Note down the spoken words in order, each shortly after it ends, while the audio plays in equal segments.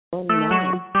Talk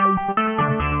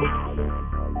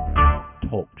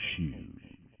shoes.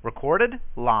 Recorded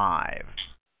live.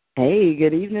 Hey,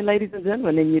 good evening, ladies and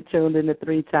gentlemen, and you're tuned in to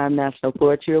three-time National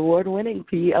Poetry Award-winning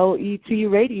P.O.E.T.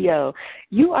 Radio.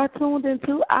 You are tuned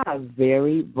into our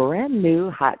very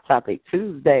brand-new Hot Topic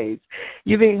Tuesdays.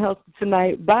 You're being hosted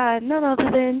tonight by none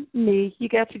other than me. You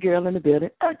got your girl in the building.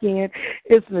 Again,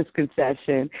 it's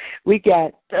Misconception. We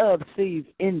got Dub C's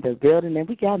in the building, and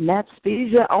we got Matt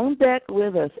Speesia on deck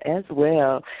with us as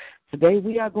well. Today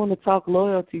we are going to talk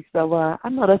loyalty, so I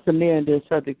know that's a near and dear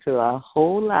subject to a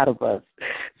whole lot of us.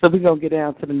 So we're going to get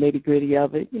down to the nitty-gritty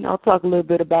of it, talk a little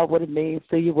bit about what it means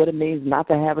to you, what it means not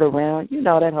to have it around,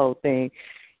 that whole thing.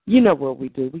 You know what we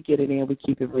do. We get it in, we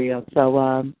keep it real. So,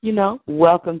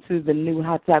 welcome to the new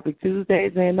Hot Topic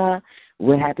Tuesdays, and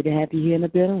we're happy to have you here in the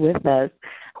building with us.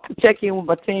 I'll check in with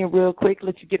my team real quick,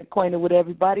 let you get acquainted with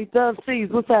everybody. Dub C's,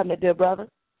 what's happening there, brother?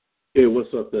 Hey,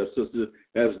 what's up there, sister?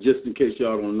 As just in case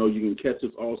y'all don't know, you can catch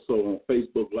us also on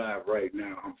Facebook Live right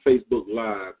now. On Facebook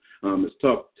Live, it's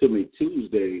Talk to Me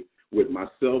Tuesday with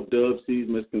myself, Dub C's,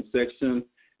 Misconception,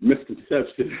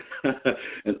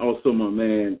 and also my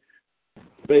man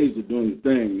Spades are doing the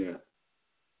thing there.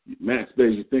 Matt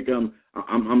Spades, you think I'm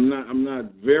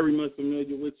not very much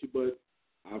familiar with you, but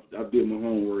I did my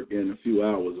homework in a few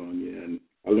hours on you, and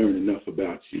I learned enough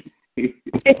about you.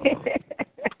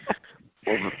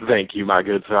 Well, thank you, my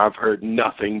good sir. I've heard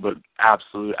nothing but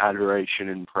absolute adoration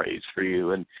and praise for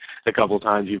you. And the couple of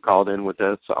times you've called in with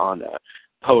us on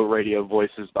Poet Radio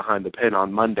Voices Behind the Pen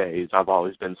on Mondays, I've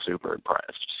always been super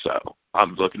impressed. So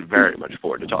I'm looking very much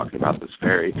forward to talking about this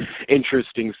very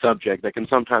interesting subject that can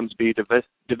sometimes be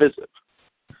divisive.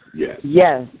 Yes.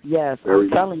 I'm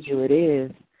telling you it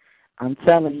is. I'm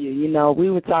telling you, we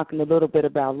were talking a little bit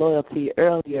about loyalty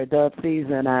earlier, Dub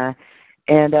Season, and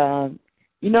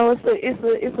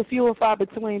it's a few and far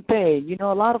between thing. A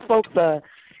lot of folks they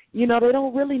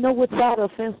don't really know what side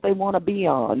of the fence they want to be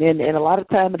on. And a lot of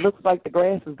time it looks like the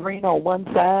grass is green on one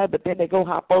side, but then they go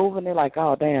hop over and they're like,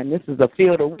 oh, damn, this is a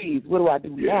field of weeds. What do I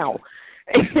do now?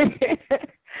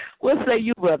 What say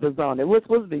you brothers on it? What's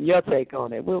been your take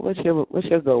on it? What's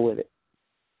your go with it?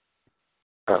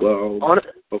 Go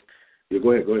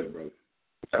ahead, brother.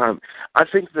 I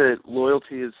think that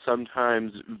loyalty is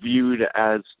sometimes viewed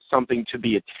as something to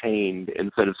be attained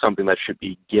instead of something that should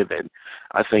be given.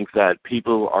 I think that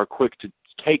people are quick to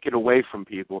take it away from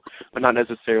people, but not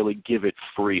necessarily give it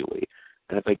freely.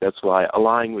 And I think that's why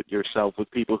aligning with yourself with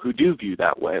people who do view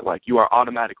that way, like you are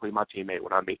automatically my teammate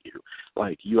when I meet you.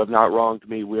 Like you have not wronged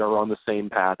me. We are on the same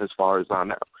path as far as I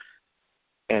know.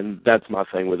 And that's my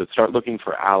thing with it. Start looking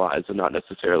for allies and not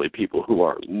necessarily people who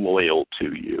are loyal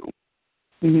to you.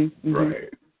 Mm-hmm. Right.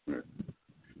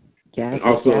 Yeah. And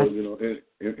also,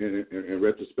 in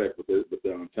retrospect with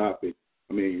the topic,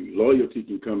 I mean, loyalty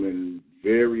can come in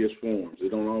various forms.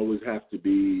 It don't always have to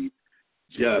be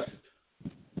just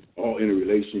all in a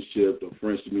relationship or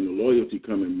friendship. Loyalty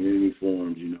come in many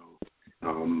forms.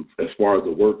 As far as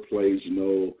the workplace,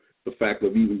 the fact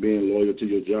of even being loyal to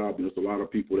your job. There's a lot of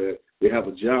people that they have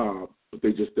a job, but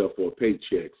they just there for a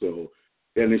paycheck. So.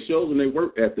 And it shows in their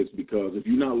work ethics because if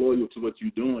you're not loyal to what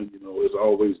you're doing, there's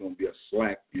always going to be a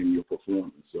slack in your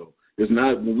performance. So it's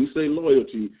not, when we say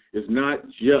loyalty, it's not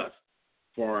just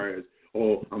far as,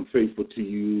 oh, I'm faithful to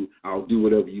you, I'll do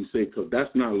whatever you say, because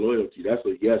that's not loyalty. That's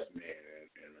a yes man,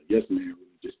 and a yes man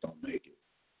really just don't make it.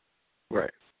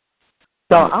 Right.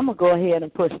 So I'm going to go ahead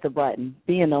and push the button,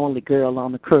 being the only girl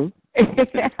on the crew.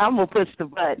 I'm going to push the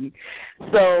button.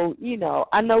 So,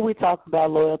 I know we talk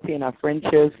about loyalty in our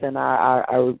friendships and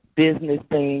our business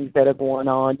things that are going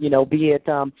on, be it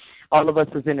all of us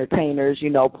as entertainers,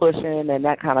 pushing and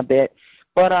that kind of bit.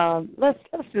 But let's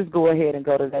just go ahead and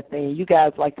go to that thing. You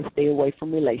guys like to stay away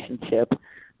from relationship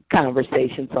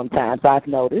conversation sometimes, I've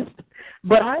noticed.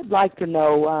 But I'd like to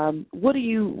know, what do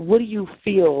you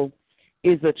feel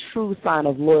is a true sign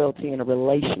of loyalty in a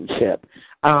relationship?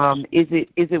 Is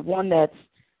it one that's,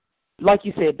 like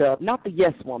you said, not the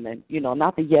yes woman,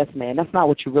 not the yes man. That's not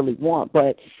what you really want.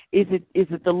 But is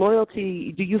it the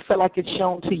loyalty? Do you feel like it's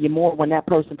shown to you more when that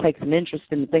person takes an interest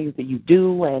in the things that you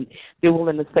do and they're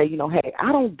willing to say, hey,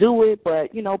 I don't do it,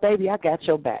 but baby, I got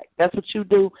your back. That's what you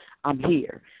do. I'm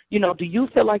here. Do you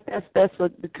feel like that's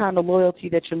the kind of loyalty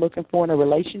that you're looking for in a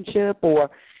relationship, or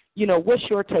what's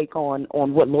your take on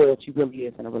what loyalty really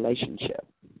is in a relationship?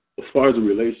 As far as a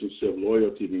relationship,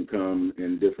 loyalty can come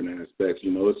in different aspects.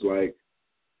 It's like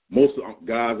most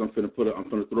guys, I'm gonna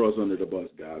throw us under the bus,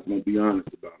 guys. I'm gonna be honest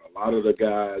about it. A lot of the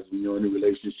guys, in a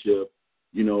relationship,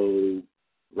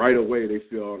 right away they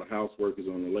feel all the housework is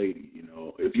on the lady.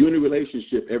 If you're in a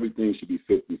relationship, everything should be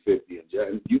 50-50.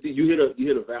 And you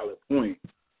hit a valid point.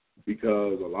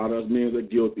 because a lot of us men are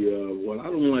guilty of, well, I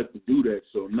don't like to do that,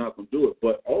 so I'm not going to do it.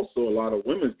 But also a lot of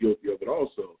women's guilty of it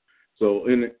also. So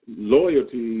in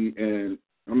loyalty and,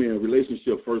 a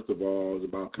relationship, first of all, is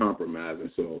about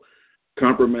compromising. So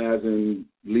compromising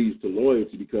leads to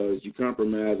loyalty because you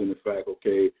compromise in the fact,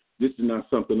 okay, this is not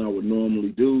something I would normally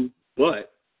do,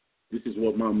 but this is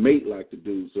what my mate like to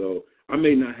do. So I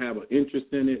may not have an interest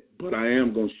in it, but I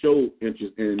am going to show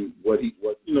interest in what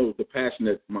the passion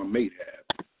that my mate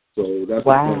has. So that's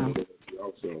wow.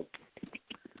 Also.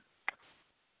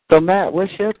 So Matt,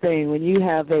 what's your thing when you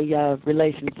have a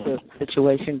relationship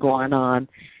situation going on,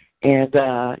 and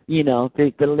the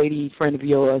lady friend of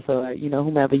yours or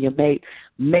whomever your mate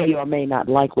may or may not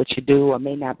like what you do or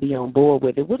may not be on board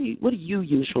with it? What do you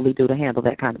usually do to handle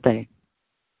that kind of thing?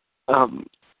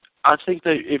 I think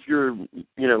that if you're,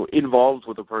 involved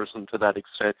with a person to that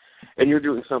extent and you're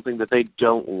doing something that they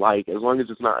don't like, as long as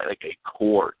it's not like a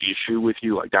core issue with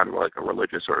you, like down to like a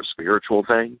religious or a spiritual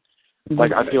thing,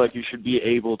 like I feel like you should be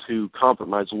able to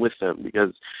compromise with them,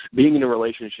 because being in a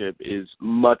relationship is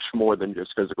much more than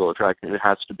just physical attraction. It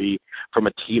has to be from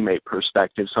a teammate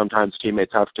perspective. Sometimes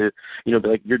teammates have to, be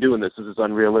like, you're doing this is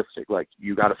unrealistic. Like,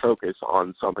 you got to focus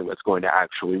on something that's going to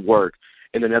actually work.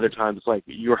 And then other times, like,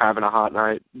 you're having a hot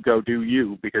night, go do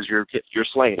you, because you're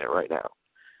slaying it right now.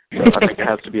 So I think it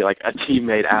has to be like a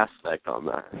teammate aspect on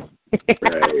that.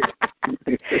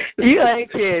 Right. You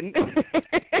ain't kidding.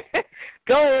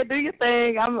 Go ahead, do your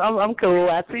thing. I'm cool.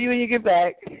 I'll see you when you get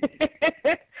back.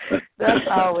 That's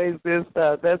always good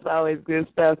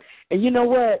stuff. And you know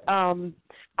what? I'm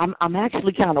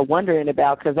actually kind of wondering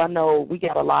about, because I know we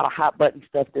got a lot of hot button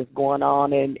stuff that's going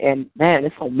on, and man,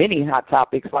 there's so many hot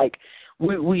topics. Like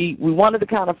we wanted to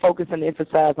kind of focus and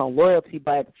emphasize on loyalty,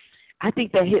 but I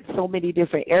think that hits so many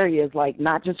different areas, like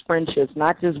not just friendships,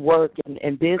 not just work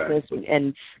and business,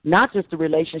 and not just the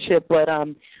relationship, but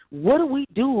what do we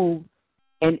do?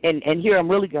 And here I'm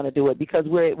really going to do it, because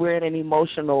we're in an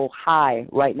emotional high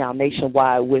right now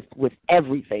nationwide with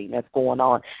everything that's going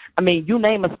on. I mean, you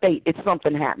name a state, it's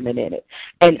something happening in it.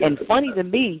 And funny to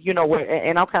me,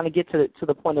 and I'll kind of get to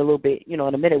the point a little bit, in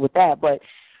a minute with that, but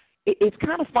it's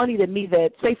kind of funny to me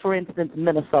that, say, for instance,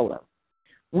 Minnesota.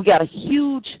 We got a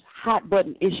huge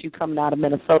hot-button issue coming out of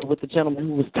Minnesota with the gentleman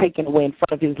who was taken away in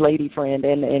front of his lady friend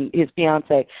and his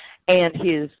fiance and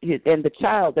his and the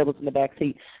child that was in the back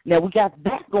seat. Now, we got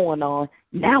that going on.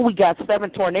 Now we got 7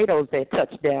 tornadoes that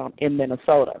touched down in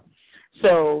Minnesota.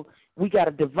 So we got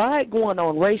a divide going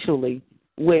on racially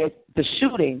with the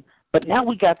shooting, but now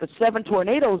we got the 7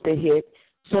 tornadoes that hit,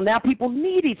 so now people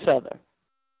need each other.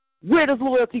 Where does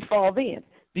loyalty fall then?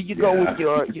 Do you go with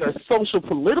your social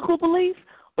political belief,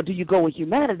 or do you go with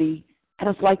humanity? And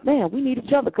it's like, man, we need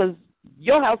each other because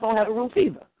your house don't have a roof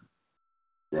either.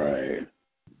 Right.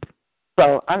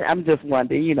 So I'm just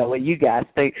wondering, what you guys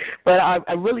think. But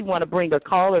I really want to bring a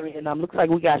caller in. Looks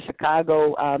like we got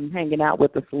Chicago hanging out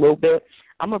with us a little bit.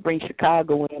 I'm going to bring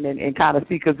Chicago in and kind of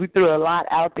see, because we threw a lot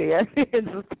out there in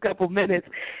just a couple minutes.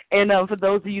 And for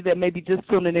those of you that may be just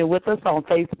tuning in with us on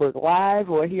Facebook Live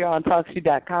or here on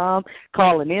TalkShoe.com,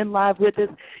 calling in live with us,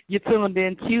 you're tuned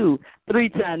in to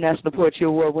 3-time National Poetry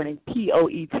Award-winning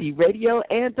P.O.E.T. Radio.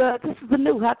 And this is a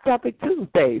new Hot Topic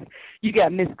Tuesdays. You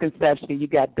got Misconception, you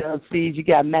got Dove Seeds, you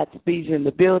got Matt Speeger in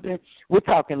the building. We're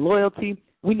talking loyalty.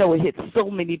 We know it hits so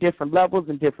many different levels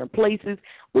and different places.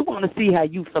 We want to see how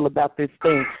you feel about this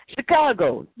thing.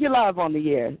 Chicago, you're live on the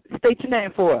air. State your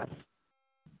name for us.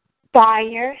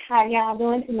 Fire. How y'all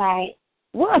doing tonight?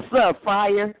 What's up,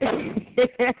 Fire?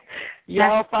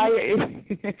 Y'all,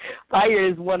 Fire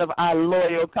is one of our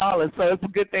loyal callers, so it's a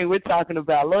good thing we're talking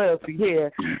about loyalty here.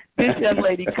 This young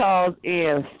lady calls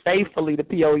in faithfully to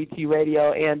P.O.E.T.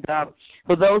 Radio, and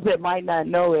for those that might not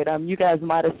know it, you guys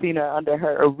might have seen her under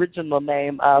her original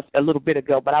name a little bit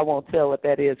ago, but I won't tell what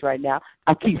that is right now.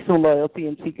 I'll keep some loyalty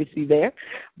and secrecy there.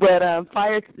 But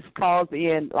Fire calls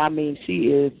in. She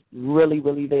is really,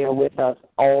 really there with us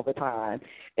all the time.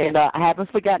 And I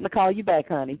haven't forgotten to call you back,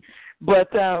 honey. But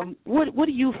what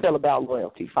do you feel about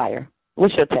loyalty, Fire?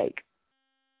 What's your take?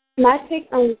 My take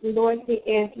on loyalty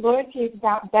is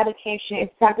about dedication.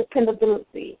 It's about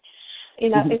dependability.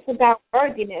 It's about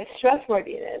worthiness,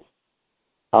 trustworthiness.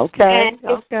 Okay. And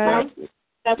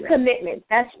it's commitment.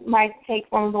 That's my take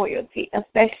on loyalty,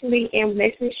 especially in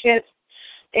relationships.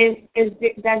 A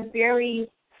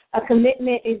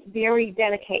commitment is very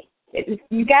dedicated.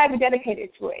 You got to be dedicated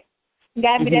to it. You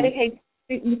got to be dedicated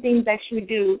to the things that you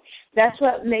do. That's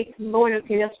what makes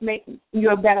loyalty. That's what makes you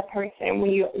a better person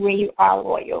when you are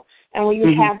loyal and when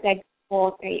you have that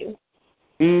goal in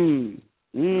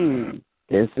you.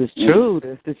 This is true.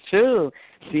 This is true.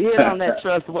 She hit on that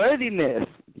trustworthiness.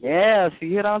 Yeah,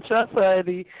 she hit on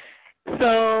trustworthy.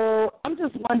 So I'm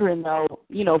just wondering, though,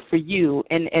 for you,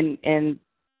 and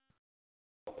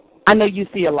I know you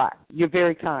see a lot. You're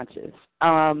very conscious.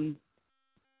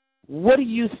 What do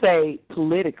you say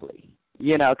politically?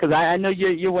 Because I know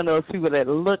you're one of those people that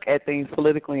look at things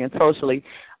politically and socially.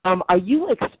 Are you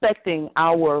expecting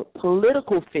our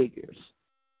political figures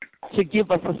to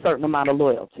give us a certain amount of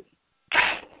loyalty?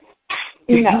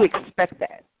 Do you expect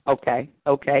that? Okay.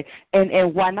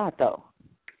 And why not, though?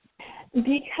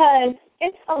 Because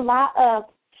it's a lot of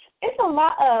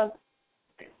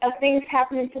things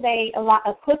happening today, a lot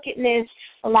of crookedness,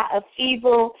 a lot of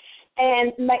evil,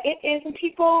 and it isn't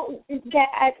people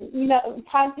that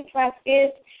politics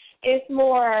is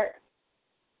more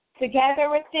together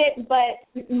with it, but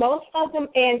most of them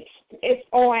is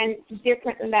on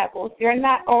different levels. They're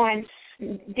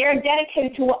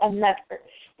dedicated to another,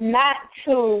 not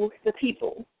to the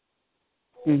people.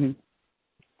 Mm-hmm.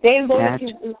 They look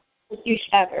to each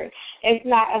other. It's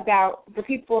not about the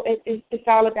people. It's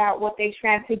all about what they're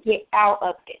trying to get out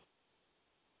of it.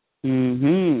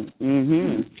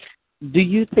 Do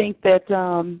you think that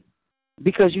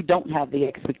because you don't have the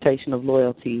expectation of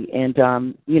loyalty, and I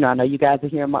know you guys are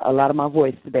hearing a lot of my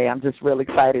voice today. I'm just real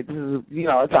excited. This is,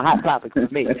 it's a hot topic for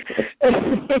me.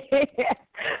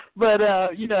 But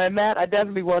and Matt, I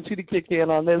definitely want you to kick in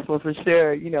on this one for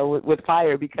sure. With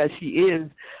Fire, because she is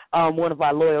one of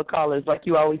our loyal callers. Like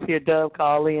you always hear Dove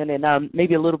call in, and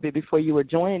maybe a little bit before you were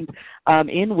joined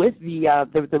in with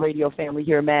the radio family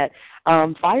here, Matt.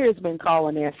 Fire has been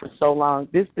calling in for so long.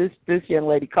 This young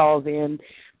lady calls in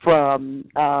from,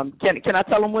 can I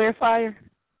tell them where, Fire?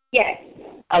 Yes.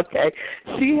 Okay.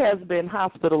 She has been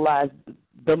hospitalized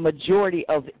the majority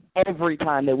of every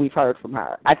time that we've heard from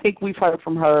her. I think we've heard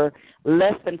from her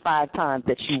less than 5 times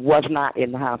that she was not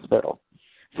in the hospital.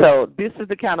 So this is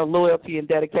the kind of loyalty and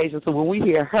dedication. So when we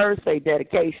hear her say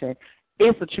dedication,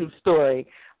 it's a true story.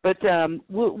 But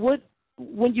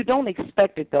when you don't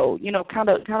expect it, though, kind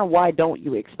of why don't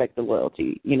you expect the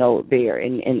loyalty, there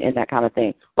and that kind of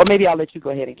thing? Or maybe I'll let you go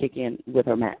ahead and kick in with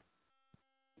her, Matt.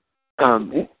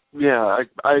 Yeah,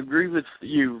 I agree with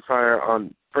you, Fire,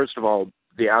 on, first of all,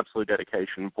 the absolute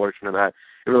dedication portion of that.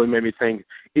 It really made me think,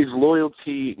 is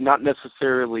loyalty not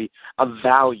necessarily a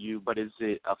value, but is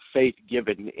it a faith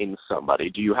given in somebody?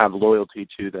 Do you have loyalty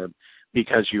to them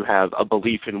because you have a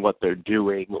belief in what they're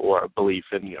doing or a belief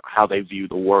in how they view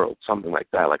the world, something like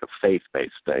that, like a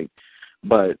faith-based thing?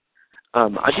 But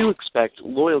I do expect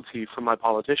loyalty from my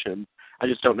politicians. I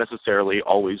just don't necessarily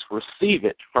always receive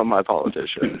it from my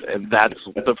politicians, and that's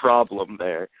the problem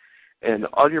there. And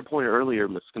on your point earlier,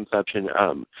 Misconception,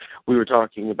 we were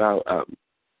talking about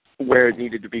where it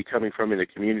needed to be coming from in a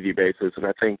community basis, and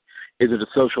I think, is it a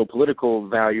social political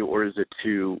value or is it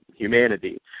to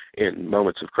humanity in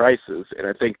moments of crisis? And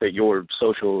I think that your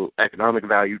social economic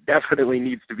value definitely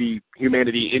needs to be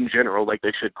humanity in general, like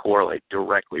they should correlate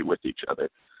directly with each other.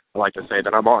 I like to say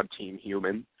that I'm on Team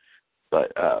Human,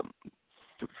 but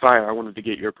Fire, I wanted to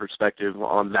get your perspective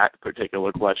on that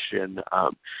particular question.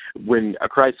 When a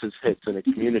crisis hits in a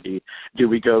community, do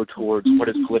we go towards what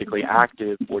is politically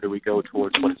active, or do we go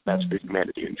towards what is best for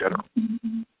humanity in general?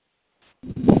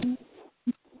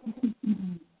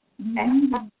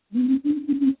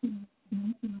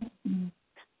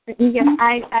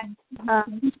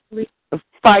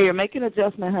 Fire, make an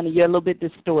adjustment, honey. You're a little bit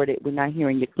distorted. We're not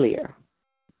hearing you clear.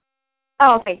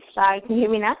 Oh, okay. Sorry. Can you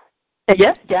hear me now?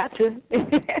 Yes, gotcha.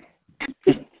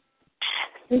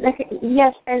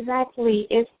 Yes, exactly.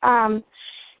 It's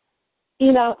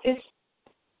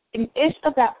it's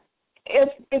about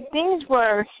if things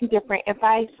were different, if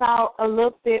I saw a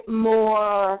little bit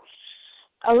more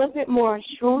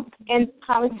truth in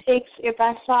politics, if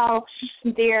I saw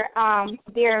their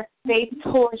faith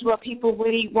towards what people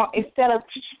really want, instead of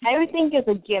everything is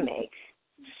a gimmick,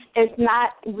 it's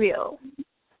not real.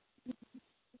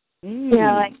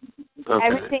 Okay.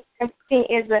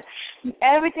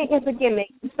 Everything is a gimmick.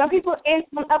 Some people it's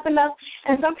up and up,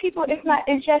 and some people it's not.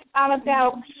 It's just all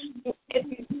about.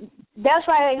 That's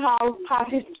why they call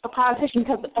a politician,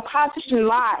 because a politician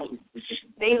lies.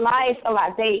 They lie a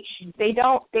lot. They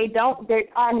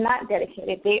are not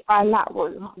dedicated. They are not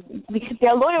loyal, because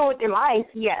they're loyal with their lives,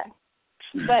 yes,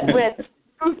 but with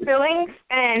true feelings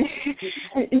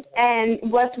and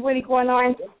what's really going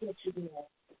on.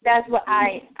 That's what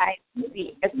I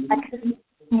see. It's like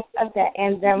more of that,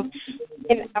 and them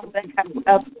in a better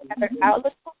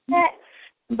outlook on that.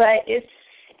 But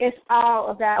it's all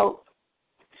about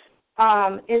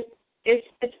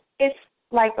it's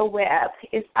like a web.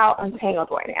 It's all untangled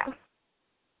right now.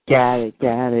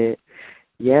 Got it.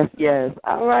 Yes, yes.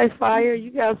 All right, Fire.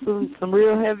 You got some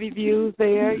real heavy views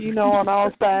there, on all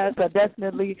sides. I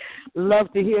definitely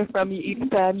love to hear from you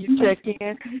each time you check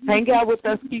in. Hang out with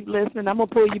us, keep listening. I'm gonna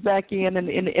pull you back in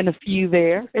a few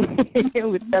there.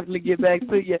 We'll definitely get back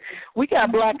to you. We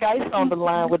got Black Ice on the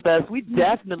line with us. We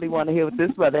definitely want to hear what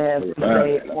this brother has to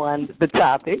say on the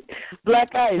topic.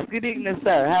 Black Ice, good evening,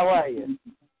 sir. How are you?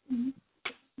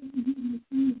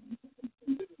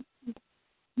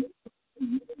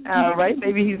 All right,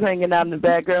 maybe he's hanging out in the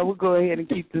background. We'll go ahead and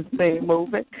keep this thing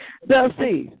moving.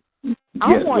 Dusty,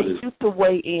 I want you to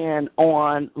weigh in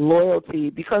on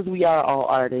loyalty because we are all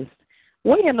artists.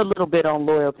 Weigh in a little bit on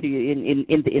loyalty in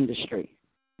the industry.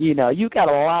 You got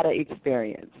a lot of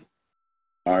experience.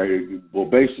 All right. Well,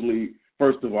 basically,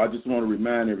 first of all, I just want to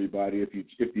remind everybody if you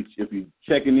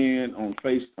checking in on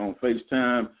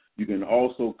FaceTime, you can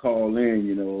also call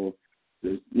in.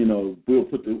 We'll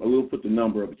put the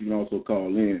number up, but you can also call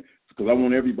in because I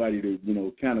want everybody to,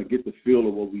 kind of get the feel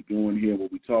of what we're doing here and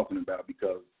what we're talking about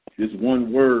because this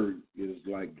one word is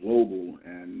like global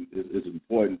and it's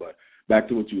important. But back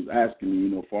to what you was asking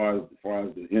me, as far as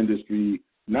the industry,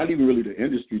 not even really the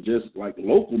industry, just like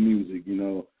local music,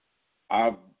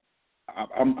 I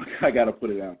got to put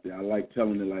it out there. I like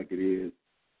telling it like it is.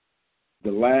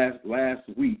 The last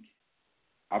week,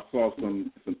 I saw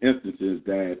some instances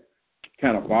that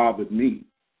kind of bothered me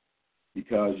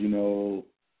because,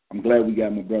 I'm glad we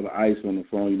got my brother Ice on the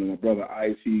phone. My brother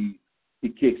Ice, he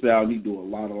kicks out. He do a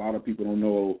lot. A lot of people don't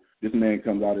know this man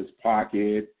comes out of his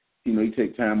pocket. He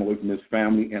takes time away from his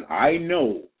family. And I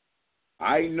know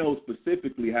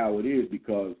specifically how it is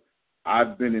because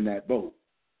I've been in that boat.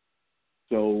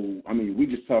 So,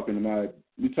 we're talking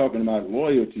about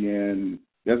loyalty, and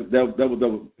that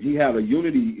was he had a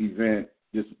unity event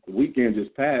this weekend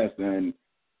just passed, and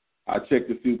I checked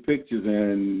a few pictures,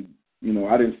 and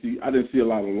I didn't see a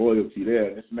lot of loyalty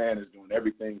there. This man is doing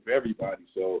everything for everybody.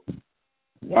 So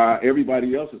while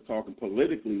everybody else is talking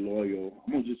politically loyal,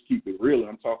 I'm gonna just keep it real.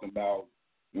 I'm talking about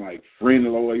like friend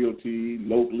loyalty,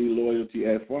 locally loyalty.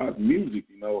 As far as music,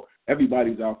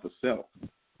 everybody's out for self.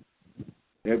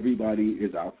 Everybody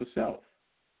is out for self.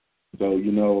 So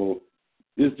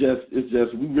it's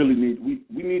just we really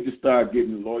need to start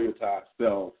getting loyal to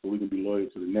ourselves so we can be loyal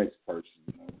to the next person.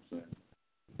 You know what I'm saying?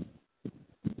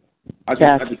 I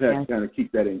just have to kind of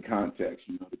keep that in context,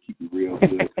 to keep it real.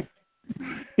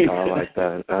 I like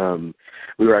that.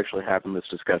 We were actually having this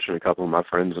discussion, a couple of my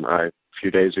friends and I, a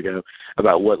few days ago,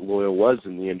 about what loyal was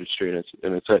in the industry,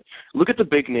 and it said, look at the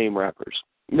big name rappers.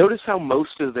 Notice how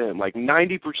most of them, like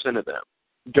 90% of them,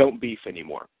 don't beef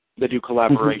anymore. They do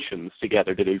collaborations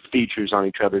together. They do features on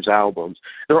each other's albums.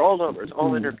 They're all over. It's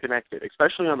all interconnected,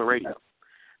 especially on the radio.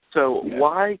 So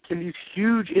why can these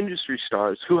huge industry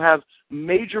stars who have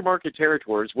major market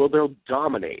territories, they'll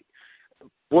dominate,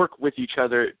 work with each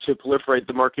other to proliferate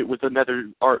the market with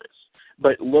another artist?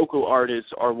 But local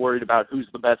artists are worried about who's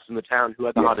the best in the town, who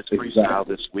had the hottest freestyle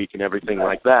this week and everything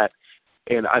like that.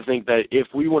 And I think that if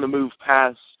we want to move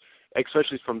past,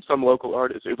 especially from some local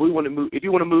artists, if you want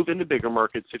to move into bigger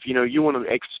markets, if you want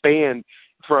to expand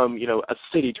from a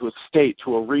city to a state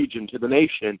to a region to the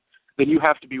nation, then you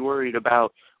have to be worried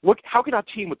about how can I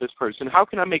team with this person? How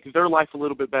can I make their life a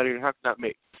little bit better? And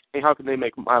how can they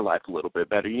make my life a little bit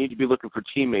better? You need to be looking for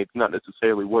teammates, not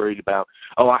necessarily worried about,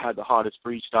 I had the hottest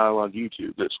freestyle on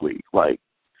YouTube this week. Like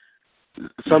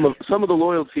some of the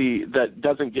loyalty that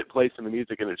doesn't get placed in the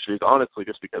music industry is honestly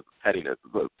just because of pettiness,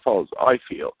 as far as I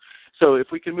feel. So if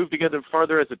we can move together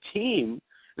farther as a team,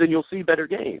 then you'll see better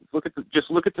gains. Look at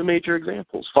the major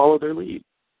examples. Follow their lead.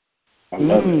 I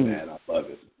love it, man. I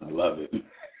love it.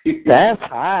 That's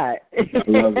hot. I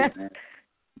love it, man.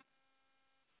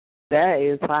 That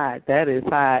is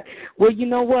hot. Well, you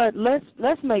know what?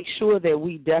 Let's make sure that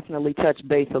we definitely touch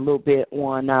base a little bit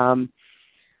on.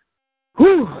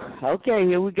 Okay,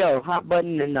 here we go. Hot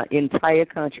button in the entire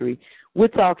country. We're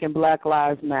talking Black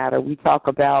Lives Matter. We talk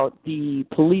about the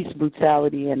police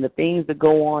brutality and the things that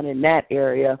go on in that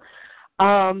area.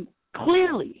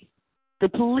 Clearly, the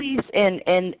police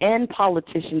and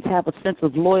politicians have a sense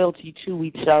of loyalty to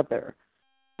each other.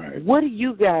 Right. What do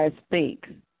you guys think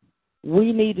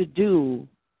we need to do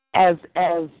as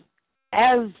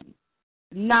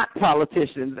not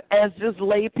politicians, as just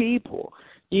lay people,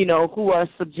 who are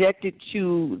subjected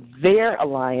to their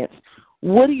alliance?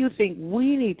 What do you think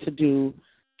we need to do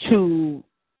to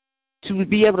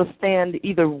be able to stand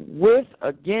either with,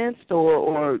 against,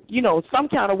 or some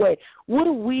kind of way? What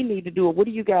do we need to do, or what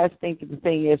do you guys think the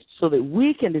thing is so that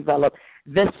we can develop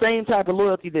the same type of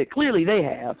loyalty that clearly they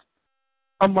have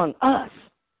among us?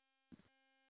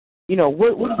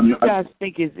 What do you guys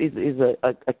think is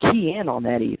a key in on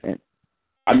that even?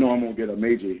 I know I'm gonna get a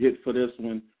major hit for this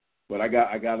one, but I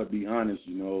gotta be honest.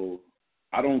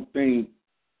 I don't think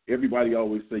everybody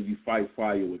always say you fight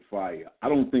fire with fire. I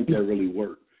don't think that really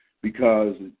works,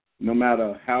 because no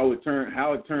matter how it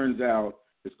turns out,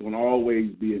 it's gonna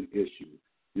always be an issue.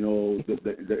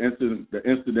 The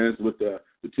incidents with the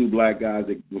two black guys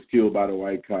that was killed by the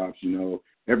white cops.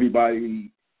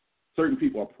 Certain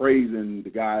people are praising the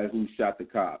guy who shot the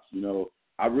cops.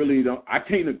 I really don't. I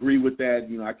can't agree with that.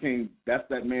 I can't. That's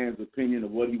that man's opinion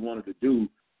of what he wanted to do.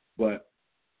 But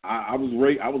I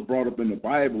was brought up in the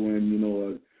Bible,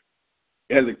 and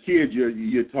as a kid,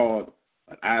 you're taught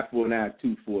an eye for an eye,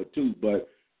 tooth for a tooth. But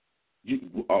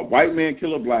a white man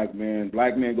kill a black man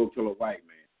go kill a white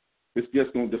man. It's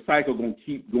just the cycle gonna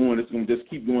keep going. It's gonna just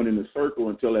keep going in a circle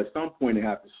until at some point it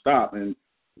has to stop. And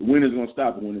when is it gonna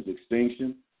stop? When it's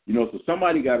extinction. So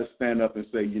somebody got to stand up and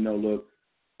say, look,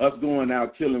 us going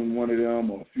out killing one of them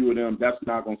or a few of them, that's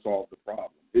not going to solve the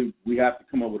problem. We have to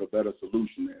come up with a better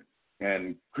solution there.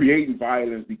 And creating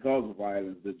violence because of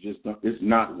violence it's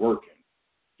not working.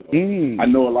 So I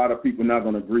know a lot of people not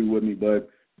going to agree with me, but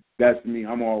that's me.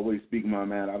 I'm always speaking my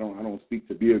mind. I don't speak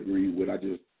to be agreed with. I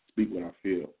just speak what I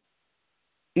feel.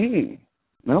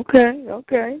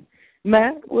 Okay.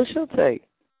 Matt, what's your take?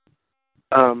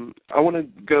 I want to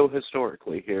go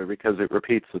historically here because it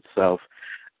repeats itself.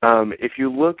 If you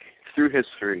look through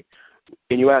history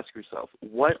and you ask yourself,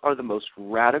 what are the most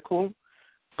radical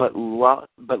but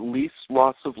least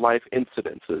loss of life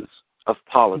incidences of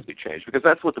policy change? Because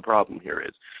that's what the problem here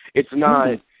is. It's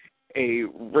not a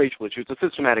racial issue. It's a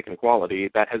systematic inequality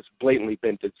that has blatantly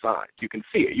been designed. You can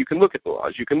see it. You can look at the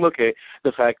laws. You can look at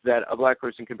the fact that a black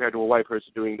person compared to a white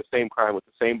person doing the same crime with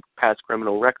the same past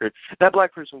criminal record, that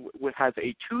black person has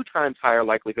a 2 times higher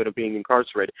likelihood of being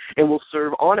incarcerated and will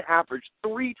serve on average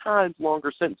 3 times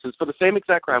longer sentences for the same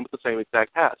exact crime with the same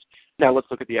exact past. Now let's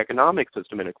look at the economic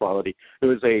system inequality. There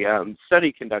was a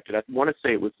study conducted. I want to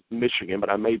say it was Michigan, but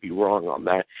I may be wrong on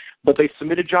that. But they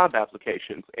submitted job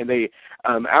applications, and they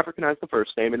Africanized the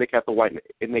first name, and they kept a white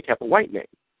name.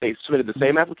 They submitted the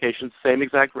same application, same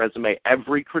exact resume.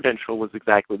 Every credential was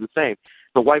exactly the same.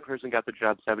 The white person got the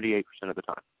job 78% of the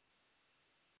time.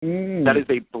 That is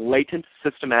a blatant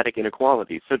systematic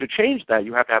inequality. So to change that,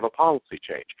 you have to have a policy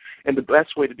change. And the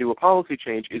best way to do a policy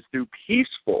change is through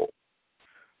peaceful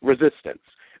resistance.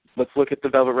 Let's look at the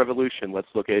Velvet Revolution. Let's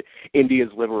look at India's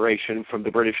liberation from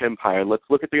the British Empire. Let's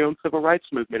look at the own civil rights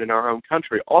movement in our own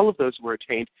country. All of those were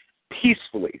attained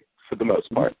peacefully for the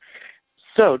most part.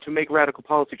 So to make radical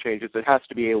policy changes, it has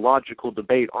to be a logical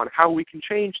debate on how we can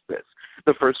change this.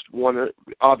 The first one,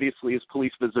 obviously, is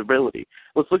police visibility.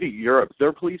 Let's look at Europe.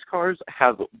 Their police cars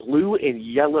have blue and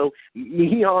yellow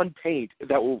neon paint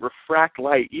that will refract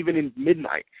light, even in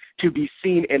midnight, to be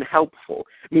seen and helpful.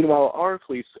 Meanwhile, our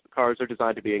police cars are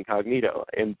designed to be incognito.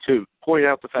 And to point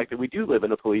out the fact that we do live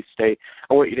in a police state,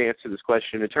 I want you to answer this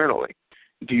question internally.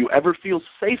 Do you ever feel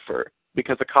safer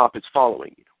because a cop is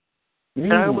following you?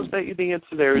 And I almost bet you the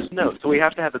answer there is no. So we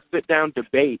have to have a sit-down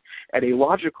debate and a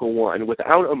logical one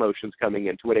without emotions coming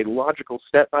into it, a logical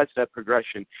step-by-step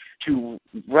progression to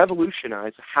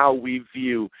revolutionize how we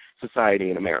view society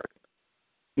in America.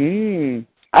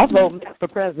 I vote Matt for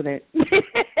president.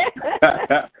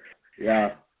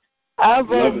 Yeah. I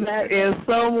vote Matt is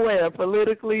somewhere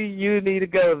politically. You need to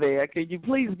go there. Can you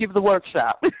please give the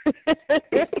workshop?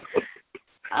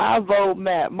 I vote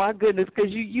Matt. My goodness, because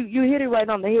you hit it right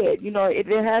on the head.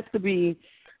 There has to be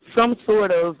some sort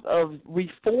of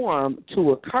reform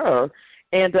to occur.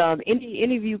 And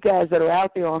any of you guys that are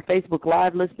out there on Facebook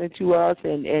Live listening to us,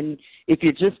 and if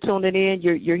you're just tuning in,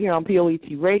 you're here on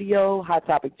P.O.E.T. Radio, Hot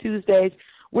Topic Tuesdays.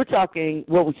 We're talking,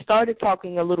 we started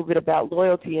talking a little bit about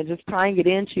loyalty and just tying it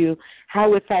into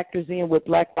how it factors in with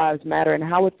Black Lives Matter and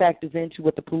how it factors into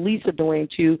what the police are doing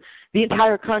to the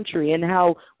entire country, and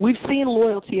how we've seen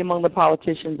loyalty among the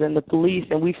politicians and the police,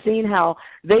 and we've seen how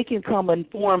they can come and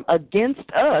form against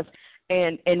us.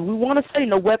 And we want to say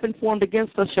no weapon formed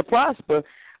against us shall prosper,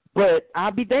 but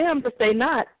I'll be damned if they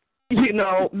not,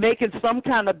 making some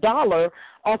kind of dollar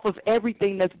off of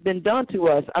everything that's been done to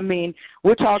us. I mean,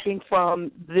 we're talking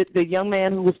from the young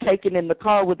man who was taken in the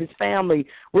car with his family.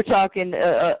 We're talking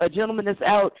a gentleman that's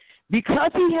out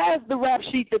because he has the rap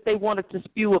sheet that they wanted to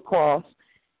spew across.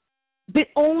 The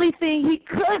only thing he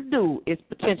could do is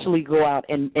potentially go out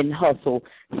and hustle,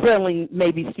 selling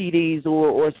maybe CDs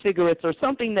or cigarettes or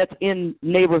something that's in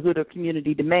neighborhood or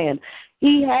community demand.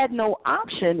 He had no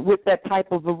option with that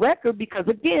type of a record because,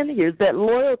 again, here's that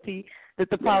loyalty that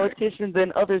the politicians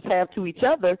and others have to each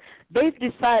other. They've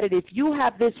decided if you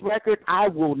have this record, I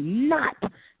will not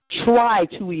try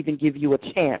to even give you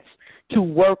a chance to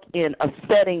work in a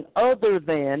setting other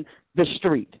than the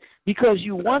street, because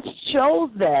you once chose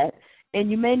that, and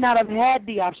you may not have had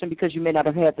the option because you may not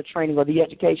have had the training or the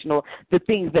education or the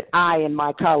things that I and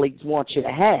my colleagues want you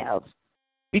to have,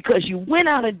 because you went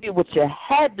out and did what you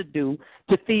had to do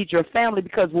to feed your family,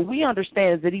 because what we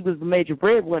understand is that he was the major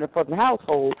breadwinner for the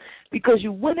household, because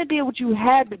you went and did what you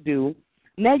had to do.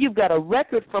 Now you've got a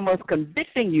record from us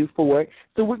convicting you for it,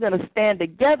 so we're going to stand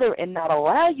together and not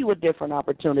allow you a different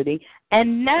opportunity.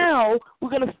 And now we're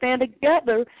going to stand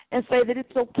together and say that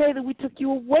it's okay that we took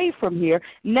you away from here.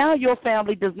 Now your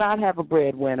family does not have a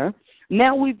breadwinner.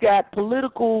 Now we've got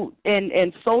political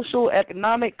and social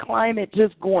economic climate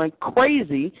just going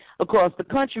crazy across the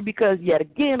country because, yet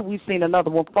again, we've seen another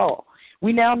one fall.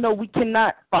 We now know we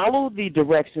cannot follow the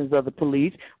directions of the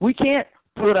police. We can't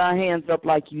put our hands up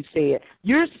like you said.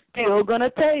 You're still going to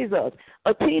tase us.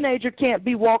 A teenager can't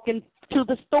be walking to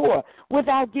the store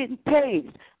without getting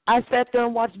tased. I sat there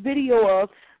and watched video of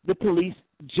the police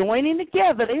joining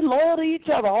together. They loyal to each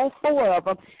other, all four of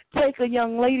them, take a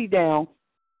young lady down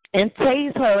and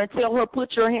tase her and tell her,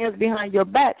 put your hands behind your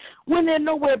back, when they're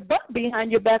nowhere but behind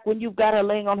your back when you've got her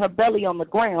laying on her belly on the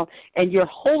ground and you're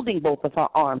holding both of her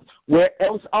arms. Where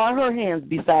else are her hands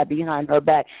behind her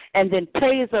back? And then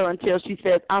tase her until she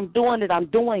says, I'm doing it, I'm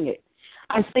doing it.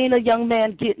 I've seen a young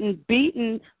man getting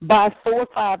beaten by 4 or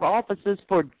 5 officers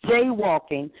for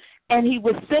jaywalking, and he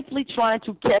was simply trying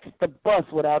to catch the bus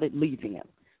without it leaving him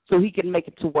so he can make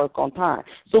it to work on time.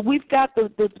 So we've got the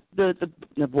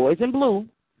boys in blue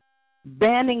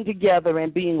banding together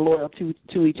and being loyal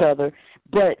to each other.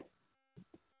 But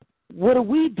what do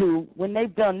we do when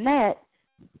they've done that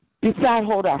besides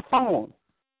hold our phone?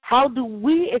 How do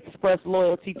we express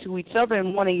loyalty to each other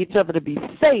and wanting each other to be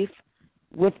safe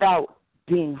without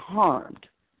being harmed?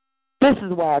 This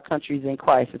is why our country's in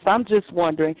crisis. I'm just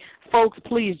wondering, folks,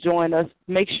 please join us.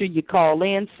 Make sure you call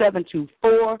in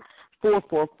 724-444-7444.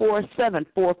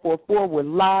 We're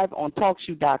live on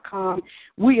TalkShoe.com.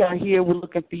 We are here. We're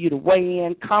looking for you to weigh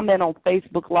in. Comment on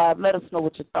Facebook Live. Let us know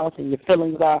what your thoughts and your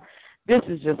feelings are. This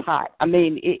is just hot. I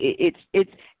mean,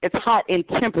 it's hot in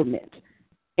temperament.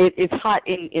 It's hot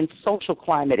in social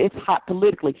climate. It's hot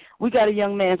politically. We got a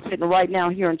young man sitting right now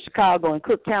here in Chicago in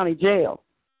Cook County Jail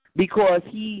because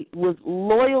he was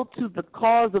loyal to the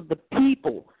cause of the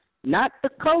people. Not the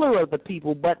color of the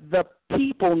people, but the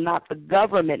people, not the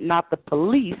government, not the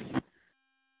police,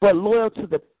 but loyal to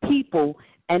the people,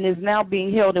 and is now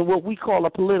being held in what we call a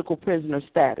political prisoner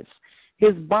status.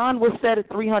 His bond was set at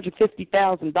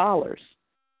 $350,000,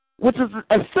 which is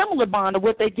a similar bond to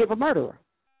what they give a murderer.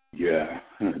 Yeah.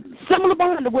 Similar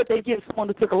bond to what they give someone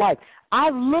who took a life. I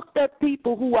looked at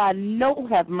people who I know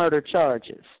have murder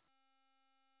charges,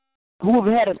 who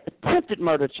have had attempted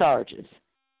murder charges.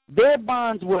 Their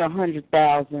bonds were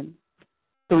 $100,000,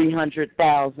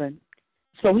 $300,000.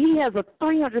 So he has a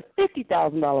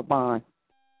 $350,000 bond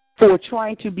for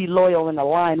trying to be loyal and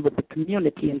aligned with the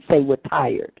community and say we're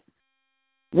tired.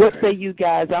 What say you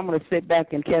guys? I'm going to sit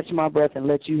back and catch my breath and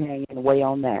let you hang in and weigh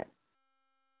on that.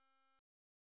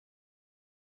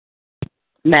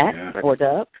 Matt or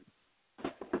Doug?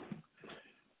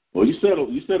 Well, you said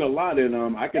a lot, and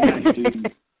I can actually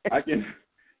I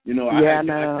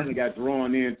kind of got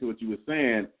drawn into what you were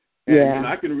saying, and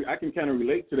I can kind of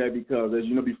relate to that because, as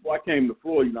you know, before I came to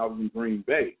Florida, I was in Green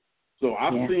Bay, so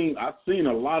I've seen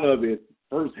a lot of it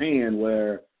firsthand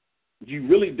where you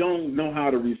really don't know how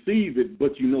to receive it,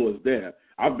 but you know it's there.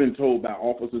 I've been told by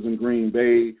officers in Green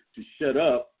Bay to shut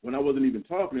up when I wasn't even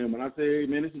talking to them. When I say, hey,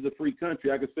 man, this is a free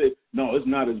country, I could say, no, it's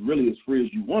not as really as free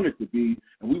as you want it to be,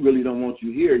 and we really don't want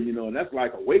you here, and that's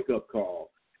like a wake-up call.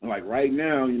 And like right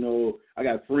now, I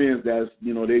got friends that's,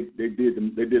 they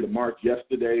did a march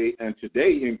yesterday and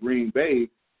today in Green Bay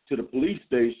to the police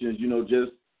stations,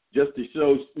 just to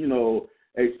show,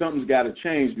 hey, something's got to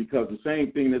change because the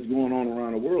same thing that's going on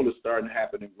around the world is starting to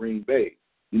happen in Green Bay.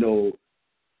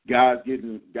 Guys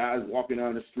walking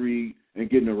down the street and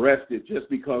getting arrested just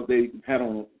because they had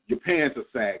on your pants are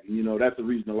sagging. That's the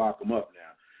reason to lock them up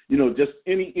now. Just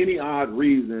any odd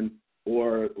reason.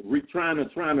 Or trying to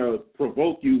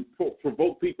provoke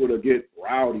people to get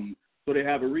rowdy so they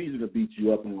have a reason to beat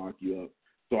you up and lock you up.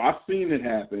 So I've seen it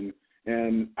happen,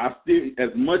 and I still,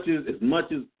 as much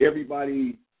as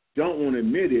everybody don't want to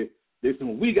admit it, they say,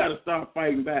 well, we got to start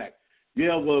fighting back.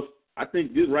 Yeah, well, I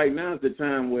think this right now is the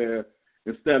time where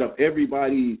instead of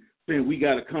everybody saying we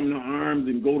got to come to arms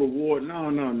and go to war,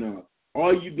 no.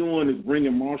 All you're doing is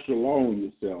bringing martial law on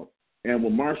yourself. And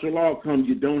when martial law comes,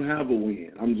 you don't have a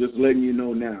win. I'm just letting you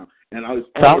know now. And I was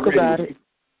talk about it.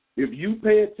 If you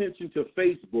pay attention to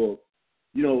Facebook,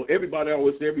 everybody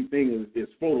always say everything is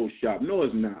Photoshop. No,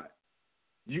 it's not.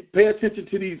 You pay attention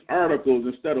to these articles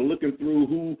instead of looking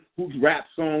through whose rap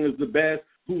song is the best,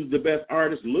 who's the best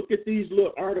artist. Look at these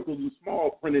little articles in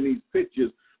small print in these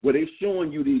pictures where they're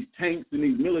showing you these tanks and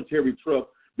these military trucks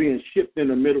being shipped in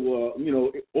the middle of,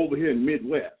 over here in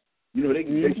Midwest. They're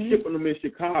shipping them in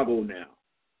Chicago now.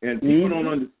 And people don't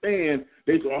understand.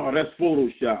 They say, oh, that's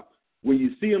Photoshop. When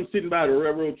you see them sitting by the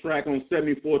railroad track on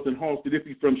 74th and Halsted, if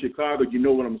you're from Chicago, you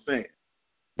know what I'm saying.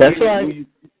 That's right.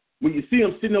 When you see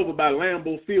them sitting over by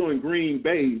Lambeau Field in Green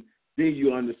Bay, then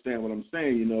you understand what I'm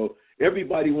saying.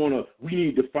 Everybody we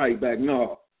need to fight back.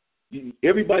 No,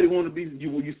 everybody want to be.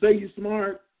 When you say you're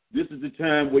smart, this is the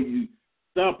time where you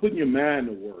start putting your mind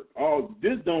to work.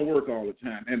 This don't work all the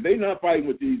time, and they're not fighting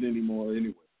with these anymore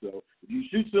anyway. So if you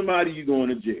shoot somebody, you're going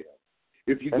to jail.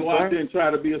 If you go out there and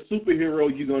try to be a superhero,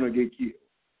 you're going to get killed.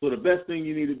 So the best thing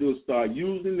you need to do is start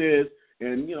using this.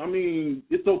 And,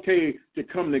 it's okay to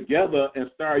come together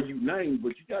and start uniting,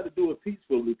 but you got to do it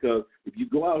peacefully, because if you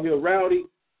go out here rowdy,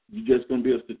 you're just going to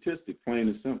be a statistic, plain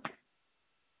and simple.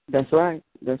 That's right.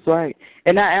 That's right.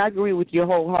 And I agree with you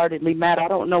wholeheartedly, Matt. I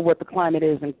don't know what the climate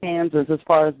is in Kansas as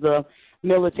far as the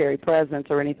military presence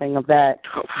or anything of that.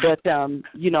 But,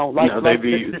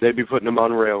 they'd be putting them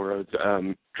on railroads.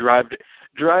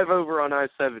 Drive over on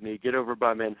I-70, get over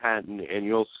by Manhattan, and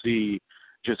you'll see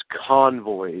just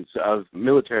convoys of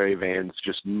military vans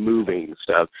just moving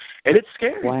stuff. And it's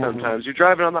scary sometimes. You're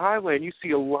driving on the highway and you see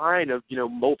a line of,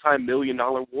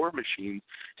 multi-million-dollar war machines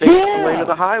taking the lane of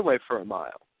the highway for a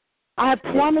mile. I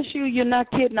promise you're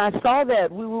not kidding. I saw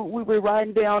that. We were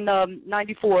riding down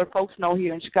 94. Folks know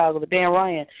here in Chicago, the Dan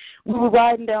Ryan. We were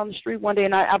riding down the street one day,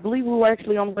 and I believe we were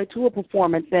actually on the way to a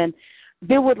performance, and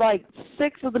there were like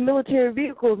 6 of the military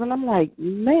vehicles, and I'm like,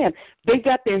 man, they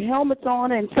got their helmets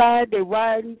on inside, they're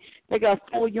riding, they got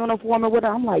full uniform and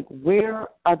whatever. I'm like, where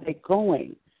are they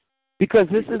going? Because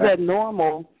this is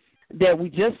abnormal that we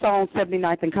just saw on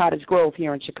 79th and Cottage Grove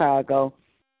here in Chicago,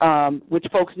 which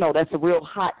folks know that's a real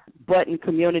hot button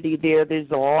community there. There's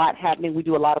a lot happening. We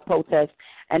do a lot of protests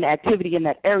and activity in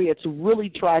that area to really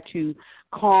try to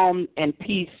calm and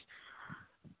peace,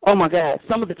 oh, my God,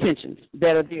 some of the tensions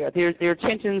that are there. There are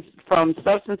tensions from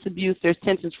substance abuse. There's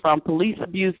tensions from police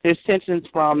abuse. There's tensions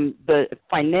from the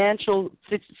financial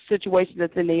situation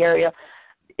that's in the area.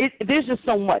 There's just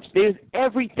so much. There's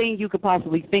everything you could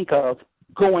possibly think of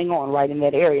going on right in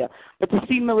that area. But to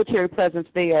see military presence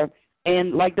there,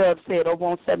 and like Dove said, over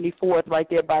on 74th, right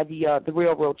there by the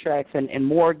railroad tracks and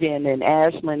Morgan and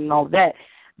Ashland and all that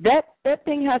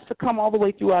thing has to come all the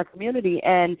way through our community.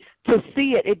 And to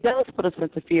see it does put a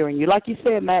sense of fear in you. Like you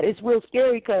said, Matt, it's real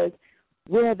scary because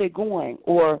where are they going,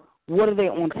 or what are they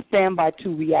on standby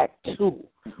to react to?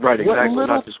 Right, exactly.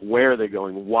 Not just where are they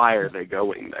going, why are they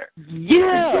going there?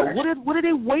 Yeah, what are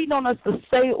they waiting on us to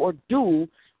say or do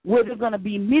where they're going to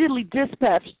be immediately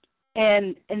dispatched,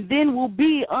 and then we'll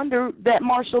be under that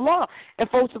martial law. And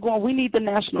folks are going, we need the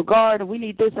National Guard, and we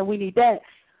need this, and we need that.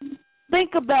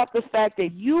 Think about the fact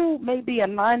that you may be a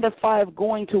 9-to-5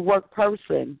 going to work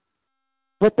person,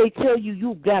 but they tell you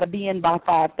you've got to be in by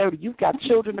 5:30. You've got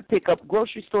children to pick up,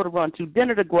 grocery store to run to,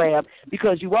 dinner to grab,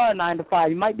 because you are a 9-to-5.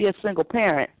 You might be a single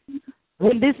parent.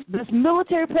 When this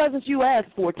military presence you ask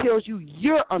for tells you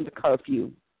you're under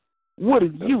curfew, what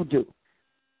do you do?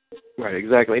 Right,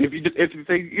 exactly. And if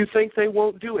you think they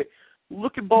won't do it,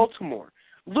 look at Baltimore.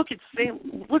 Look at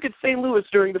St. Louis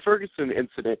during the Ferguson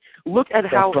incident. Look at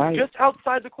how just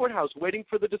outside the courthouse, waiting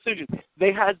for the decision,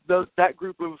 they had that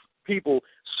group of people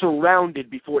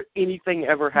surrounded before anything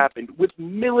ever happened with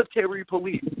military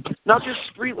police, not just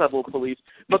street-level police,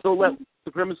 but the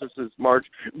supremacists march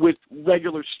with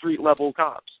regular street-level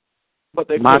cops. But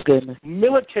they put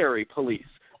military police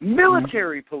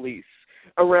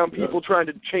around people trying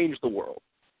to change the world.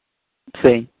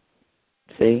 See,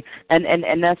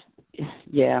 and that's,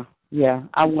 yeah,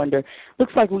 I wonder.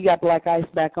 Looks like we got Black Ice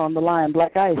back on the line.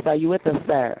 Black Ice, are you with us,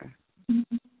 sir?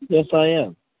 Yes, I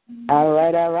am. All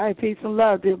right. Peace and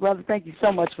love, dear brother. Thank you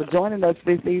so much for joining us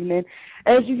this evening.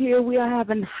 As you hear, we are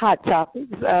having hot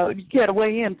topics. You care to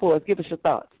weigh in for us? Give us your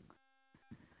thoughts.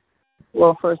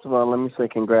 Well, first of all, let me say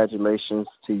congratulations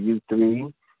to you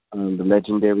three, the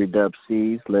legendary Dub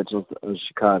C's, legends of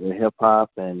Chicago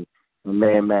hip-hop, and my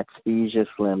man Max Spesia,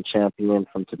 Slam champion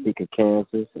from Topeka,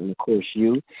 Kansas, and, of course,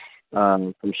 you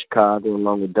from Chicago,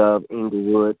 along with Dub,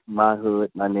 Inglewood, my hood,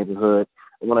 my neighborhood.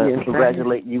 I want to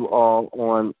congratulate you all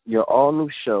on your all-new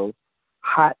show,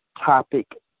 Hot Topic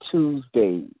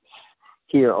Tuesdays,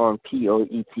 here on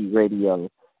P.O.E.T. Radio.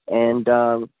 And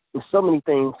there's so many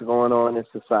things going on in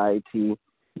society.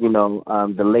 You know,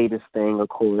 the latest thing, of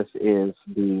course, is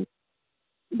the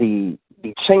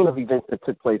chain of events that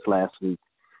took place last week.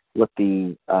 with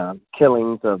the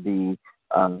killings of the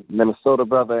Minnesota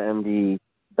brother and the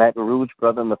Baton Rouge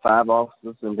brother and the 5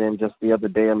 officers, and then just the other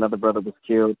day another brother was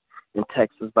killed in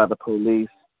Texas by the police.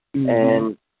 Mm-hmm.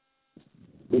 And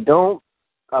we don't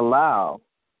allow,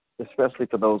 especially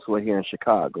for those who are here in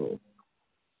Chicago,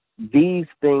 these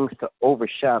things to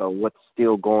overshadow what's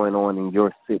still going on in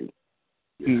your city,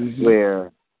 mm-hmm.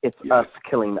 where it's us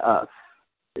killing us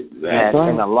at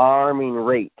an alarming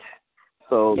rate.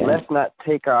 So let's not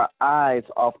take our eyes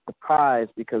off the prize,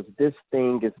 because this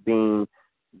thing is being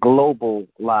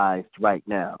globalized right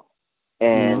now.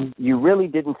 And you really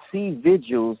didn't see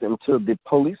vigils until the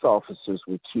police officers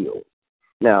were killed.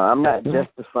 Now, I'm not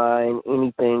justifying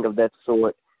anything of that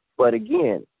sort, but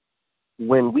again,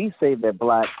 when we say that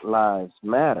Black Lives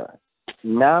Matter,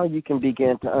 now you can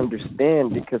begin to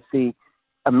understand, because, see,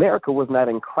 America was not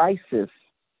in crisis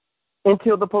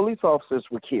until the police officers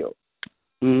were killed.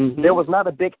 Mm-hmm. There was not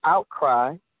a big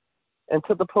outcry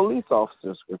until the police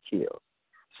officers were killed.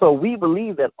 So we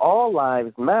believe that all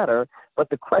lives matter, but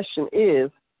the question is,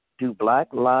 do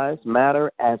Black lives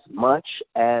matter as much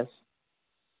as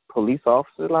police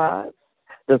officer lives?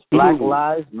 Does Black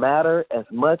lives matter as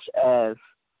much as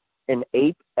an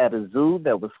ape at a zoo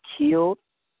that was killed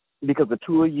because a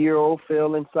 2-year-old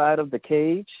fell inside of the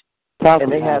cage?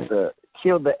 And they had to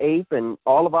kill the ape, and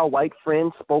all of our white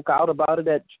friends spoke out about it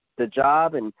at the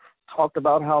job and talked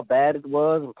about how bad it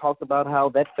was, and talked about how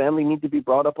that family needed to be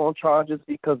brought up on charges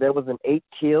because there was an ape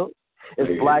killed. Does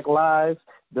Black lives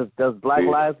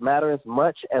matter as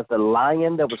much as the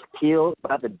lion that was killed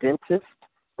by the dentist,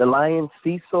 the lion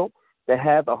Cecil, that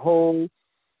had the whole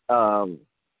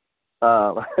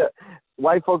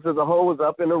white folks as a whole was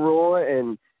up in a roar,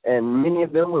 and many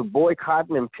of them were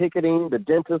boycotting and picketing the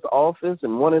dentist's office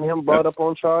and wanted him brought up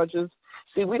on charges?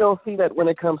 See, we don't see that when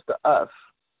it comes to us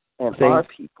and our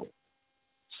people.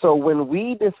 So when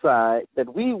we decide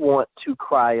that we want to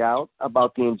cry out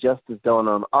about the injustice done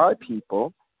on our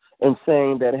people and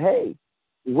saying that, hey,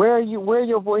 where are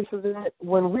your voices at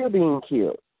when we're being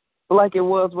killed? Like it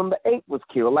was when the ape was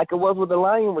killed, like it was when the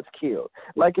lion was killed,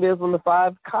 like it is when the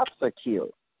 5 cops are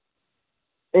killed.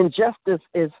 Injustice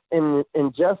is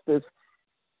injustice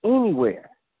anywhere.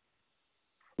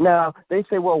 Now, they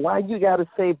say, well, why you got to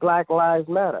say Black Lives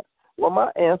Matter? Well,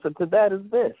 my answer to that is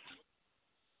this.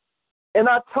 In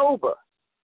October,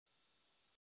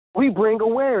 we bring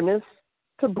awareness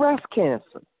to breast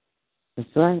cancer. That's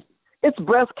right. It's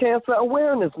Breast Cancer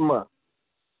Awareness Month.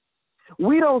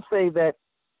 We don't say that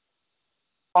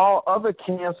all other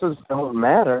cancers don't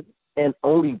matter and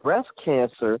only breast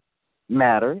cancer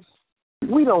matters.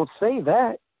 We don't say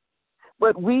that.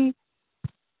 But we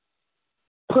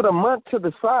put a month to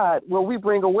the side where we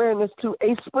bring awareness to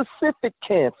a specific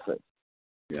cancer.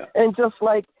 Yeah. And just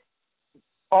like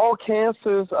all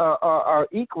cancers are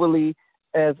equally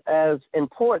as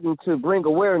important to bring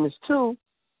awareness to,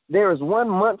 there is 1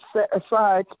 month set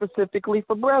aside specifically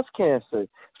for breast cancer.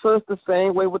 So it's the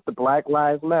same way with the Black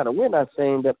Lives Matter. We're not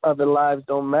saying that other lives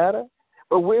don't matter,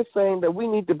 but we're saying that we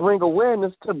need to bring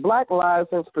awareness to Black lives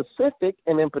in specific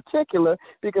and in particular,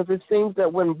 because it seems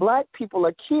that when Black people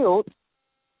are killed,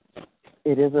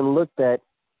 it isn't looked at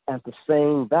as the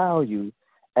same value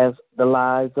as the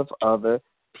lives of other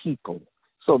people.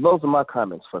 So those are my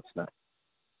comments for tonight.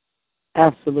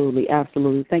 Absolutely,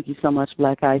 absolutely. Thank you so much,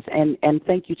 Black Ice, and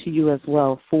thank you to you as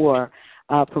well for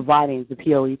providing the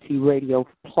P.O.E.T. radio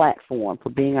platform, for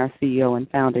being our CEO and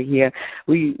founder here.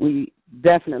 We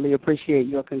definitely appreciate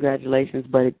your congratulations,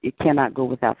 but it cannot go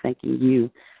without thanking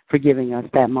you for giving us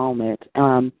that moment.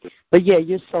 But yeah,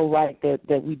 you're so right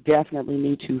that we definitely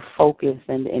need to focus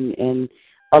and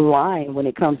align when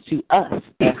it comes to us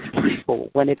as people,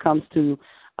 when it comes to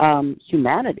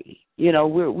humanity. You know,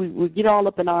 we get all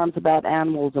up in arms about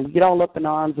animals, and we get all up in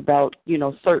arms about,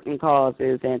 certain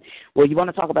causes. And, well, you want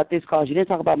to talk about this cause, you didn't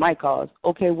talk about my cause.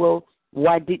 Okay, well,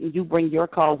 why didn't you bring your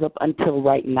cause up until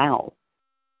right now?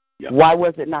 Yep. Why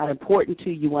was it not important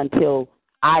to you until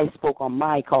I spoke on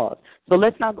my cause? So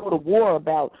let's not go to war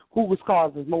about whose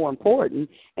cause is more important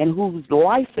and whose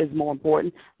life is more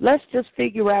important. Let's just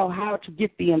figure out how to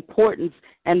get the importance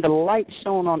and the light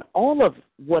shown on all of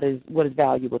what is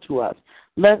valuable to us.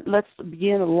 Let's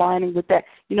begin aligning with that.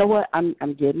 You know what? I'm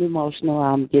getting emotional.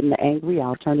 I'm getting angry.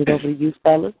 I'll turn it over to you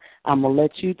fellas. I'm gonna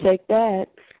let you take that.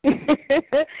 Okay,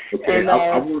 and,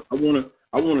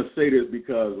 I want to say this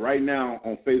because right now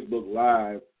on Facebook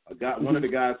Live, I got one of the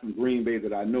guys from Green Bay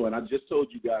that I know, and I just told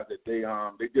you guys that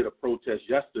they did a protest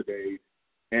yesterday,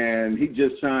 and he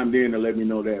just chimed in to let me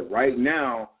know that right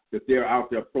now that they're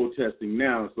out there protesting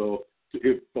now. So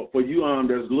for you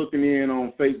that's looking in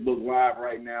on Facebook Live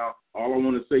right now, all I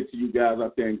want to say to you guys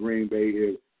out there in Green Bay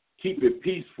is keep it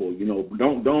peaceful. You know,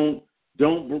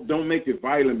 don't make it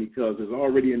violent because there's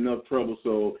already enough trouble.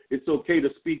 So it's okay to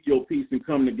speak your piece and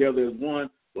come together as one.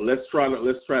 But let's try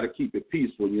to keep it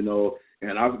peaceful. You know,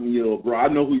 and bro, I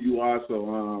know who you are.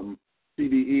 So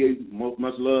CDE,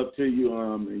 much love to you.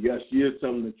 And yes, she is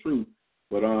telling the truth.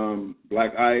 But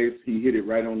Black Ice, he hit it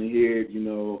right on the head. You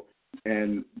know,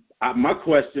 and my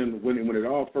question when it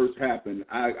all first happened,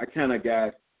 I kind of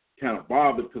got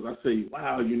bothered because I say,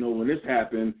 wow, you know, when this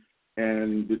happened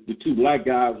and the two black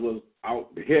guys was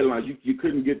out the headlines, you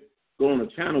couldn't go on a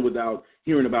channel without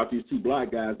hearing about these two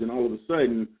black guys. And all of a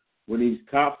sudden, when these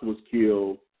cops was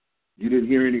killed, you didn't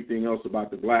hear anything else about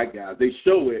the black guys. They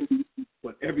show it,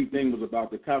 but everything was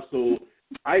about the cops. So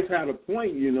Ice had a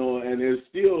point, you know, and it's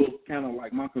still kind of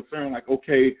like my concern, like,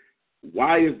 okay,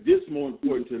 why is this more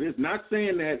important to this? Not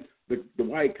saying that the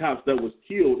white cops that was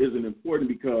killed isn't important,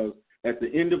 because at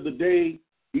the end of the day,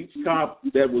 each cop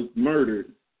that was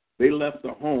murdered, they left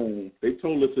the home. They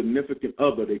told a significant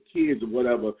other, their kids or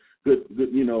whatever, good,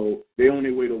 you know, they on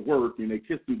their way to work, and they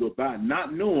kissed them goodbye,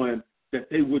 not knowing that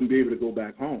they wouldn't be able to go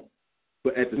back home.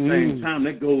 But at the same time,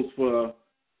 that goes for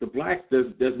the blacks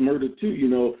that's murdered too. You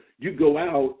know, you go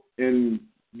out and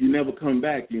you never come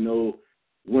back. You know,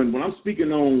 when I'm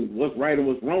speaking on what's right and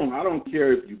what's wrong, I don't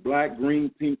care if you're black, green,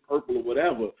 pink, purple, or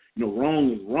whatever. You know,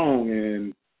 wrong is wrong,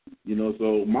 and you know,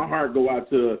 so my heart go out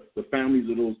to the families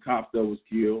of those cops that was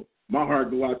killed. My heart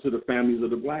go out to the families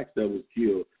of the blacks that was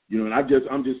killed. You know, and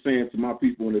I'm just saying to my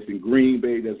people that's in Green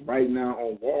Bay, that's right now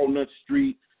on Walnut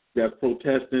Street, that's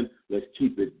protesting, let's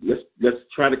keep it. Let's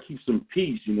try to keep some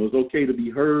peace. You know, it's okay to be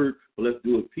heard, but let's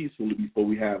do it peacefully before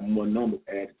we have more numbers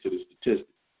added to the statistics.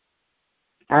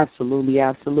 Absolutely,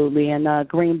 absolutely. And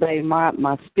Green Bay,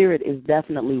 my spirit is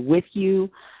definitely with you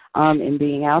in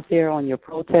being out there on your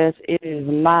protest. It is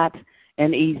not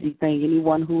an easy thing.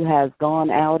 Anyone who has gone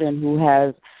out and who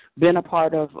has been a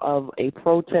part of a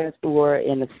protest or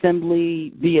an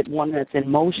assembly, be it one that's in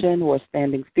motion or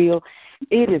standing still,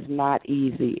 it is not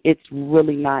easy. It's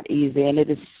really not easy, and it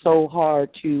is so hard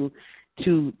to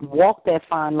walk that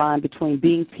fine line between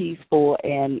being peaceful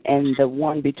and the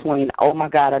one between, oh, my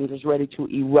God, I'm just ready to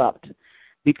erupt,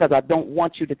 because I don't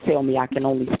want you to tell me I can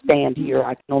only stand here,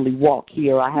 I can only walk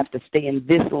here, I have to stay in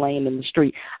this lane in the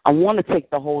street. I want to take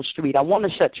the whole street. I want to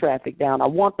shut traffic down. I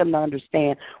want them to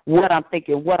understand what I'm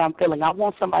thinking, what I'm feeling. I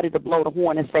want somebody to blow the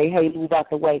horn and say, hey, move out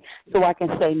the way, so I can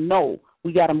say, no,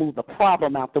 we got to move the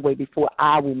problem out the way before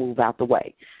I will move out the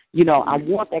way. You know, I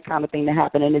want that kind of thing to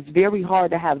happen, and it's very hard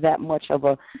to have that much of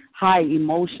a high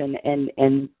emotion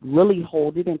and really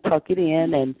hold it and tuck it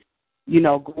in and, you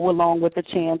know, go along with the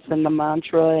chants and the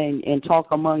mantra and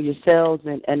talk among yourselves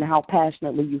and how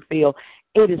passionately you feel.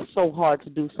 It is so hard to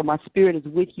do. So my spirit is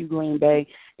with you, Green Bay,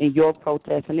 in your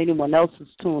protest, and anyone else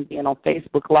who's tuned in on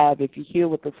Facebook Live. If you're here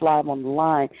with us live on the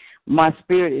line, my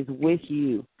spirit is with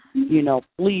you. You know,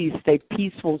 please stay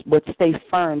peaceful, but stay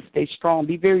firm, stay strong.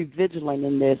 Be very vigilant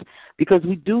in this, because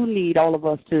we do need all of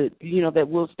us to, you know, that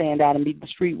will stand out and be the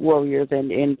street warriors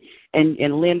and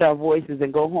lend our voices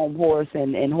and go home hoarse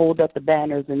and hold up the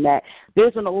banners and that.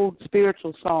 There's an old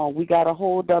spiritual song. We got to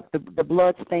hold up the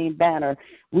bloodstained banner.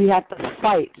 We have to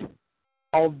fight,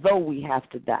 although we have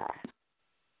to die.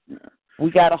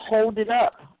 We got to hold it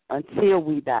up until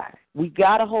we die. We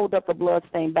got to hold up the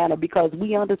bloodstained banner, because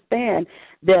we understand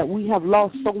that we have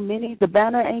lost so many. The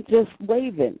banner ain't just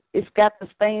waving. It's got the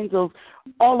stains of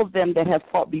all of them that have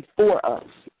fought before us.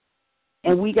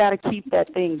 And we got to keep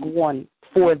that thing going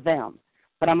for them.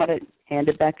 But I'm going to hand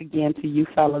it back again to you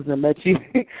fellas and let you.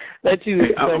 Hey,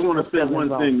 I want to say one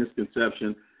thing, Ms.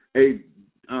 Conception. Hey,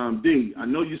 D, I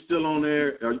know you're still on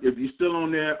there. If you're still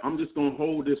on there, I'm just going to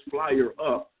hold this flyer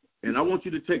up. And I want you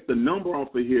to take the number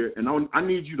off of here, and I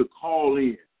need you to call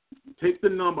in. Take the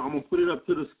number. I'm going to put it up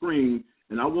to the screen,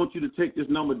 and I want you to take this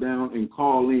number down and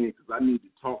call in, because I need to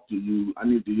talk to you. I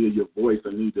need to hear your voice.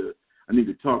 I need to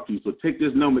talk to you. So take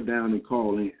this number down and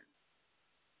call in.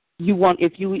 You want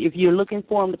if you're looking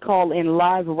for them to call in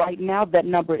live right now, that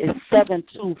number is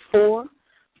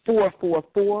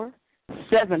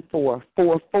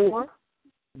 724-444-7444.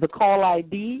 The call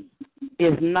ID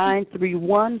is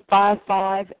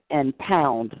 93155 and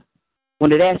pound.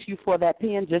 When it asks you for that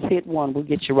pin, just hit 1. We'll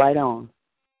get you right on.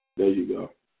 There you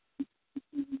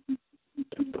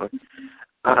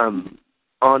go.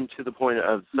 On to the point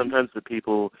of sometimes the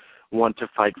people want to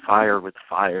fight fire with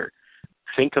fire.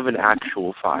 think of an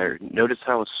actual fire. Notice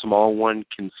how a small one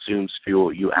consumes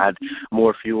fuel. You add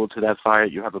more fuel to that fire,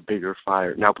 you have a bigger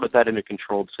fire. Now put that in a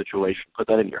controlled situation. Put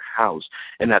that in your house.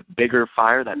 And that bigger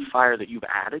fire, that fire that you've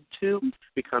added to,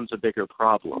 becomes a bigger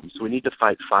problem. So we need to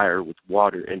fight fire with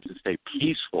water and to stay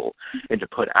peaceful and to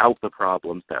put out the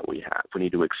problems that we have. We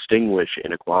need to extinguish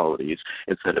inequalities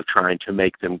instead of trying to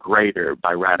make them greater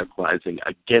by radicalizing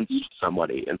against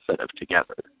somebody instead of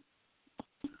together.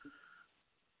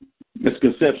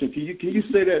 Misconception. Can you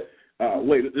say that?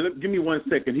 Wait, give me 1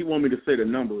 second. He want me to say the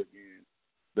number again.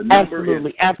 The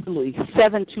number absolutely.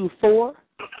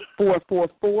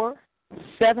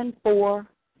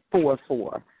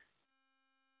 724-444-7444.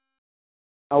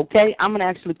 Okay, I'm going to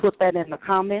actually put that in the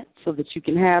comments so that you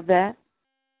can have that.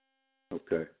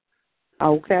 Okay.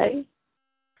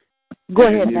 Go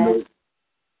ahead, Matt.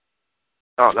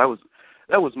 Oh,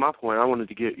 that was my point. I wanted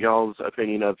to get y'all's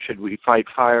opinion of, should we fight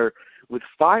fire with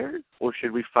fire, or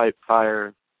should we fight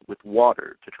fire with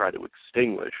water to try to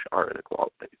extinguish our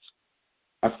inequalities?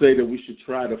 I say that we should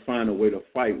try to find a way to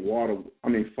fight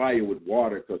fire with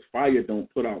water, because fire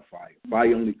don't put out fire.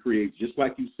 Fire only creates, just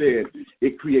like you said,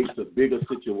 it creates a bigger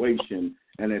situation,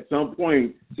 and at some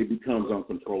point it becomes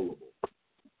uncontrollable.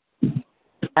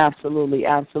 Absolutely.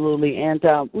 And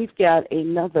we've got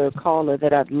another caller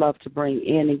that I'd love to bring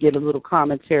in and get a little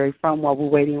commentary from while we're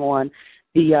waiting on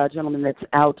the gentleman that's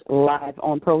out live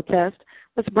on protest.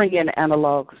 Let's bring in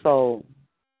Analog Soul.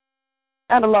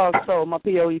 Analog Soul, my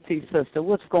P.O.E.T. sister,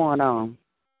 what's going on?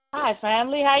 Hi,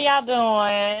 family. How y'all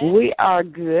doing? We are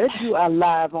good. You are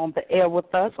live on the air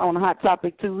with us on Hot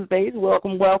Topic Tuesdays.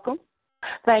 Welcome.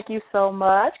 Thank you so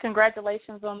much.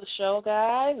 Congratulations on the show,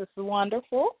 guys. This is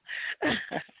wonderful.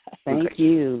 Thank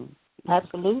you.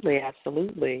 Absolutely. I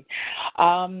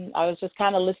was just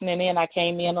kind of listening in. I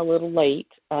came in a little late,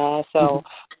 so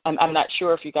I'm not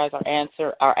sure if you guys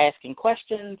are asking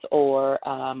questions or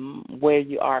where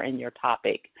you are in your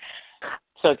topic.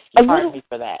 So pardon me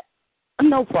for that.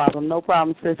 No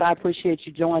problem, sis. I appreciate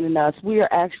you joining us. We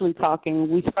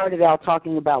started out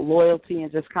talking about loyalty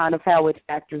and just kind of how it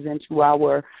factors into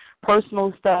our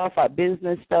personal stuff, our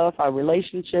business stuff, our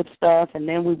relationship stuff, and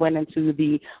then we went into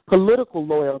the political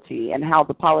loyalty and how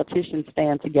the politicians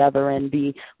stand together and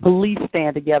the police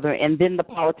stand together, and then the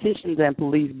politicians and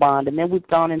police bond, and then we've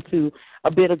gone into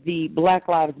a bit of the Black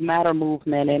Lives Matter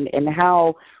movement and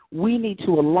how we need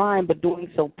to align, but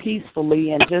doing so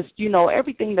peacefully, and just,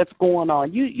 everything that's going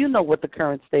on. You know what the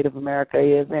current state of America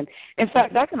is. And, in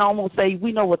fact, I can almost say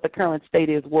we know what the current state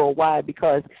is worldwide,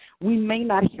 because we may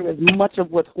not hear as much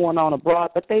of what's going on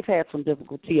abroad, but they've had some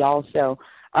difficulty also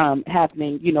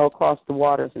happening, across the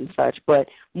waters and such. But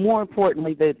more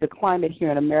importantly, the climate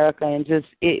here in America, and just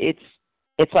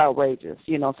it's outrageous,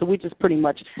 So we're just pretty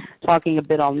much talking a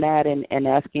bit on that and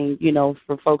asking,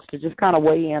 for folks to just kind of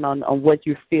weigh in on what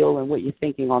you feel and what you're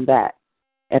thinking on that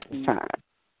at this time.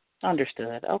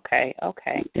 Understood. Okay.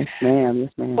 Yes, ma'am.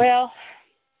 Well,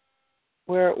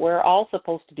 we're all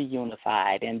supposed to be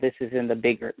unified, and this is in the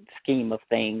bigger scheme of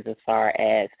things as far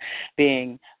as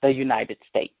being the United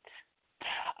States.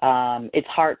 It's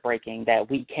heartbreaking that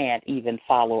we can't even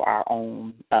follow our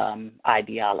own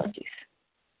ideologies.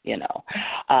 We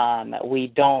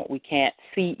can't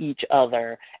see each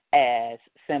other as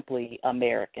simply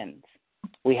Americans.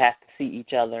 We have to see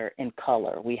each other in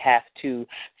color. We have to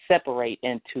separate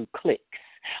into cliques.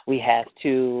 We have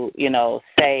to,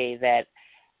 say that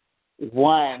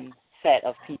one set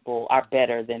of people are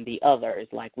better than the others.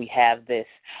 Like we have this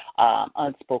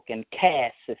unspoken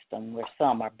caste system where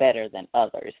some are better than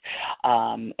others.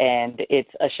 And it's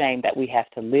a shame that we have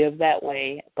to live that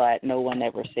way, but no one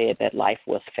ever said that life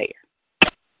was fair.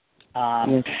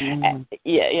 As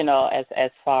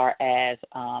far as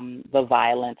the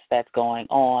violence that's going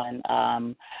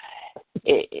on,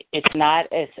 it's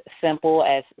not as simple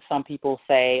as some people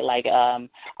say. Like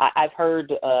I've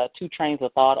heard two trains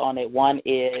of thought on it. One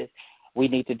is we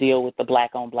need to deal with the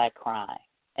black-on-black crime,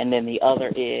 and then the other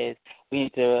is we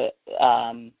need to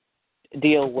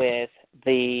deal with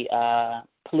the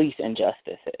police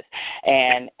injustices.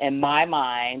 And in my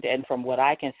mind, and from what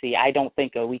I can see, I don't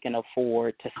think we can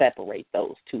afford to separate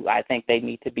those two. I think they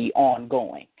need to be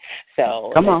ongoing.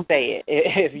 So let's say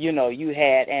if you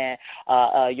had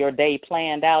your day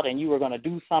planned out and you were going to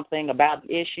do something about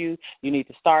the issue, you need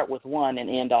to start with one and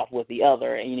end off with the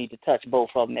other, and you need to touch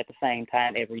both of them at the same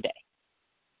time every day.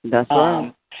 That's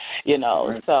right.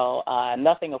 So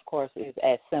nothing, of course, is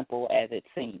as simple as it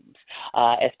seems,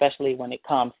 especially when it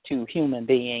comes to human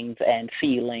beings and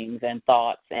feelings and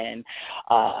thoughts and,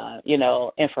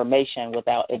 information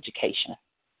without education.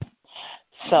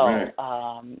 So,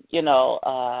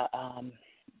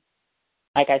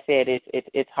 like I said,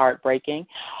 it's heartbreaking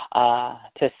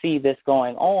to see this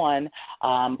going on,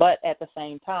 but at the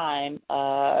same time,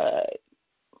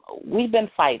 we've been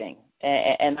fighting,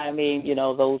 and I mean, you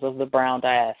know, those of the brown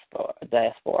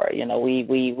diaspora, you know,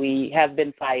 we have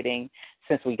been fighting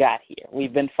since we got here. We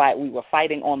were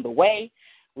fighting on the way.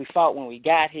 We fought when we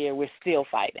got here. We're still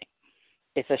fighting.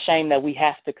 It's a shame that we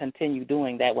have to continue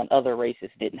doing that when other races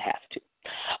didn't have to.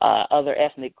 Other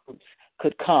ethnic groups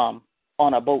could come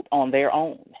on a boat on their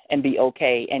own and be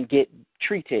okay and get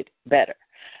treated better.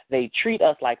 They treat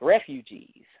us like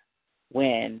refugees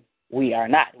when we are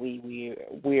not.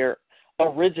 We're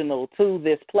original to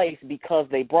this place because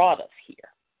they brought us here.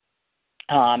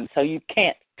 So you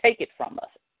can't take it from us.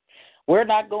 We're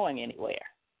not going anywhere.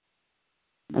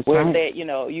 We're there, you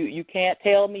know, you can't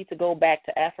tell me to go back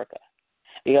to Africa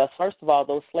because, first of all,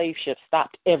 those slave ships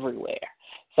stopped everywhere.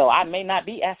 So I may not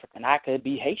be African. I could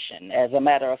be Haitian. As a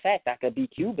matter of fact, I could be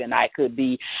Cuban. I could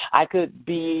be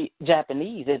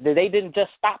Japanese. They didn't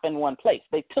just stop in one place.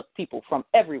 They took people from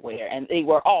everywhere, and they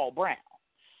were all brown,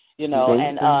 you know.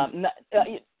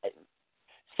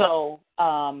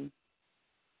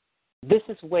 This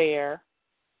is where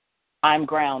I'm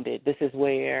grounded. This is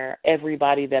where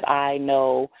everybody that I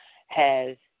know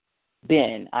has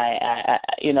been.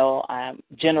 I'm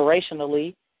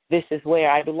generationally, this is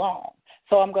where I belong.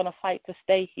 So I'm going to fight to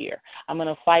stay here. I'm going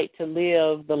to fight to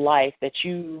live the life that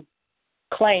you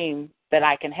claim that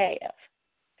I can have.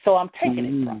 So I'm taking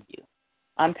it from you.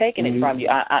 I'm taking it from you.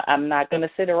 I'm not going to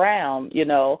sit around, you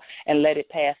know, and let it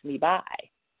pass me by.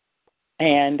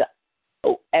 And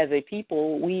as a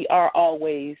people, we were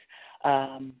always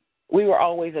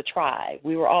a tribe.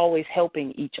 We were always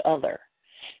helping each other.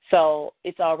 So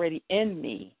it's already in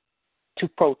me to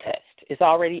protest. It's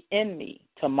already in me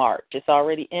to march. It's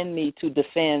already in me to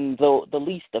defend the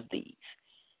least of these.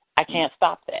 I can't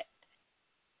stop that.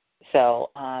 So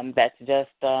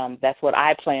that's what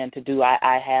I plan to do.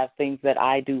 I have things that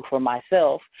I do for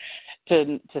myself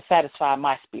to satisfy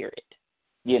my spirit,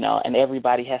 you know, and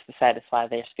everybody has to satisfy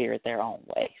their spirit their own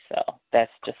way. So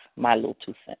that's just my little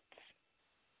 2 cents.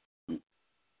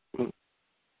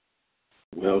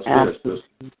 Well said.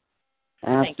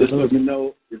 Just let me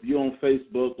know if you're on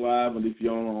Facebook Live and if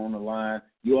you're on the line,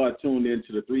 you are tuned in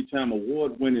to the 3-time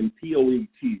award-winning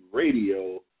P.O.E.T.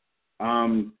 radio.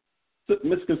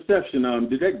 Misconception,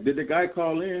 did the guy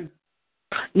call in?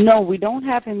 No, we don't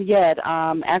have him yet.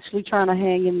 Actually trying to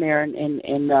hang in there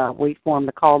and wait for him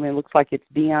to call in. Looks like it's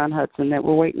Dion Hudson that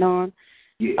we're waiting on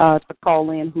to call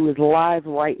in, who is live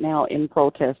right now in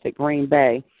protest at Green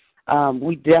Bay.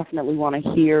 We definitely want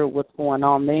to hear what's going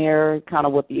on there, kind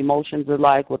of what the emotions are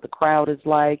like, what the crowd is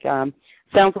like.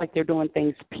 Sounds like they're doing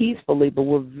things peacefully, but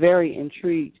we're very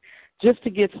intrigued just to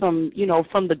get some, you know,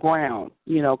 from the ground,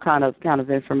 you know, kind of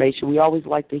information. We always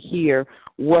like to hear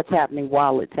what's happening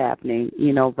while it's happening,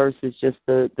 you know, versus just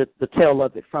the tale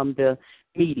of it from the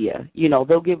media. You know,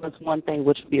 they'll give us one thing,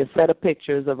 which would be a set of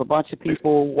pictures of a bunch of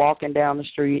people walking down the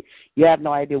street. You have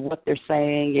no idea what they're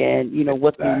saying and, you know,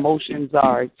 what the emotions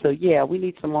are. So, yeah, we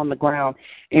need some on-the-ground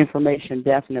information,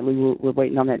 definitely. We're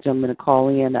waiting on that gentleman to call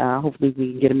in. Hopefully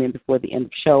we can get him in before the end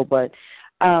of the show. But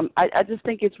I just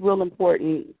think it's real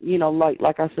important, you know,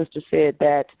 like our sister said,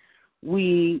 that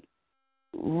we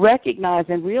recognize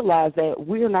and realize that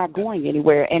we're not going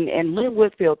anywhere. And Lynn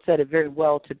Whitfield said it very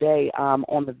well today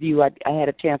on The View. I had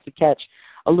a chance to catch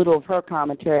a little of her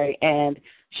commentary, and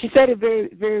she said it very,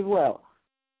 very well.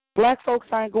 Black folks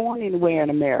ain't going anywhere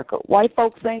in America. White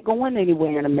folks ain't going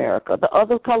anywhere in America. The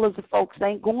other colors of folks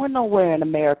ain't going nowhere in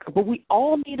America. But we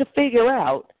all need to figure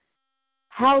out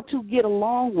how to get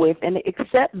along with and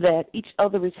accept that each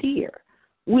other is here.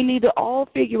 We need to all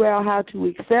figure out how to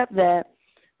accept that,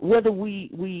 whether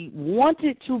we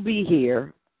wanted to be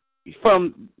here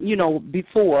from, you know,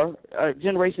 before,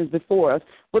 generations before us,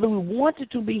 whether we wanted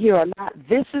to be here or not,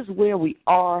 this is where we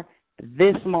are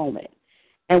this moment.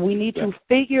 And we need to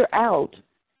figure out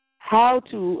how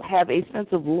to have a sense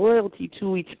of loyalty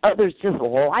to each other's just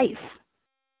life,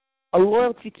 a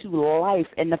loyalty to life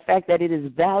and the fact that it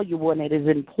is valuable and it is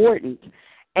important,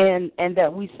 and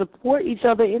that we support each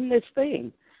other in this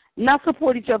thing. Not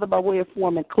support each other by way of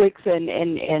forming cliques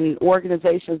and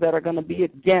organizations that are going to be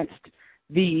against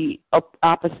the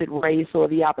opposite race or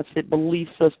the opposite belief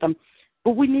system.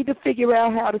 But we need to figure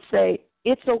out how to say,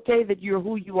 it's okay that you're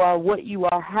who you are, what you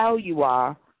are, how you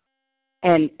are,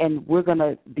 and we're going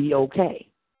to be okay.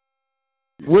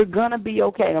 We're going to be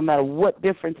okay no matter what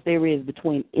difference there is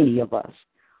between any of us.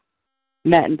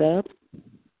 Matt and Dub?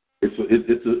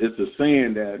 It's a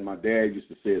saying that my dad used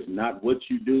to say, it's not what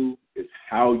you do, it's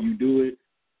how you do it.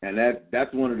 And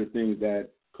that's one of the things that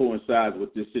coincides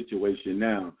with this situation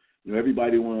now. You know,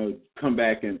 everybody want to come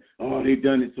back and, oh, they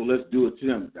done it, so let's do it to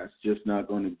them. That's just not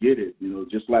going to get it. You know,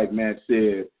 just like Matt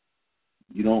said,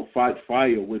 you don't fight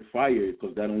fire with fire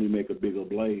because that only make a bigger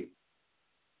blaze.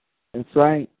 That's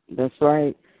right. That's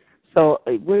right. So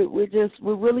we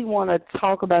really want to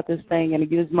talk about this thing and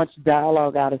get as much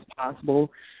dialogue out as possible,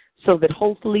 so that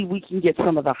hopefully we can get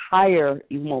some of the higher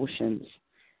emotions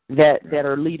that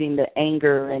are leading to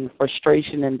anger and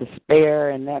frustration and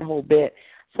despair and that whole bit.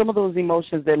 Some of those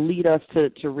emotions that lead us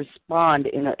to respond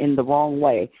in the wrong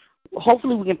way.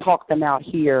 Hopefully we can talk them out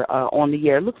here on the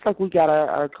air. It looks like we got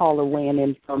our caller weighing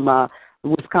in from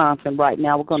Wisconsin right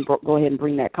now. We're going to go ahead and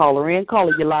bring that caller in.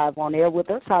 Caller, you're live on air with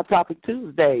us. Hot Topic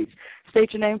Tuesdays.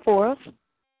 State your name for us.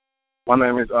 My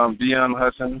name is Deion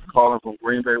Hudson, calling from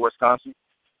Green Bay, Wisconsin.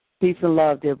 Peace and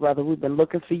love, dear brother. We've been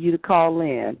looking for you to call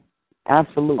in.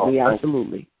 Absolutely,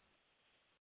 absolutely.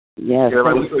 Yes. Yeah,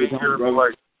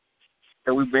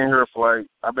 we've been here for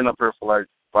I've been up here for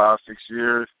 5-6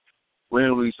 years. We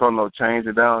ain't really saw no change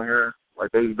down here.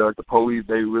 The police,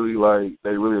 they really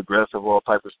aggressive. All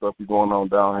type of stuff be going on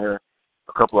down here.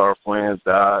 A couple of our friends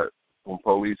died from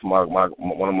police. One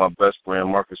of my best friends,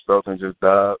 Marcus Stoughton, just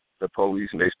died. The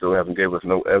police, and they still haven't gave us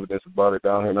no evidence about it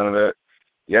down here. None of that.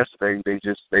 Yesterday, they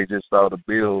just filed a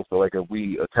bill, so if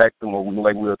we attack them or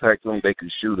we attack them, they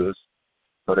could shoot us.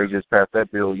 So they just passed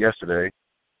that bill yesterday,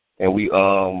 and we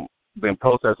been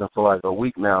protesting for a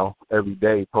week now, every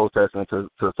day protesting to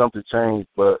something change.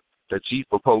 But the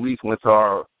chief of police went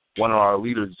to one of our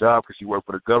leaders' job because she worked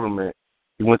for the government.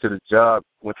 He went to her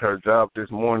job this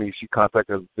morning. She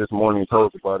contacted us this morning and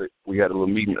told us about it. We had a little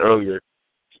meeting earlier.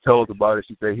 She told us about it.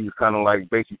 She said he was kind of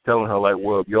basically telling her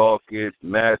well, if y'all get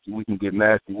nasty, we can get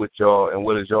nasty with y'all. And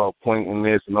what is y'all point in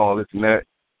this and all this and that?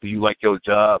 Do you like your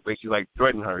job? Basically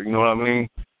threatening her. You know what I mean?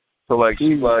 So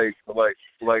she's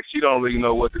she don't really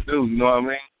know what to do. You know what I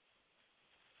mean?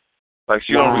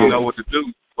 She don't really know what to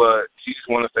do, but she just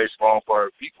want to stay strong for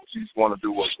her people. She just want to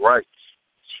do what's right.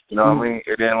 You know what I mean?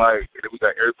 And then we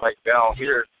got everybody down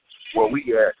here where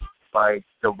we at.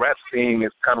 The rap scene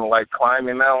is kind of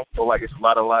climbing now. So it's a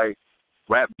lot of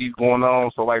rap beats going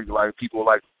on. So people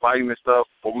fighting and stuff.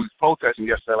 But we was protesting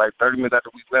yesterday. 30 minutes after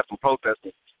we left from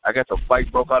protesting, I guess a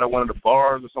fight broke out at one of the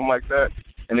bars or something like that.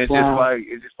 And it's just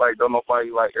don't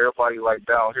nobody everybody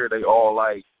down here. They all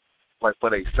for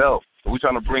themselves. So we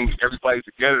trying to bring everybody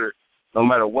together, no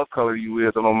matter what color you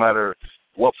is, or no matter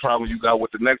what problem you got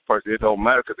with the next person. It don't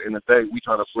matter, because at the end of the day, we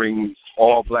trying to bring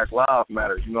all Black lives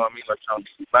matter. You know what I mean? Trying to be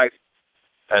united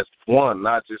as one,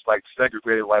 not just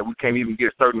segregated. We can't even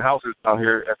get certain houses down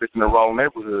here if it's in the wrong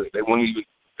neighborhood. They wouldn't even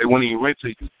rent to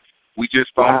you. We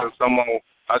just found someone.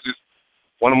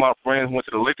 One of my friends went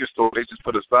to the liquor store. They just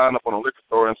put a sign up on the liquor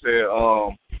store and said,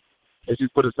 it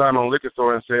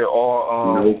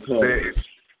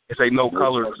say no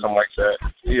colors or something like that.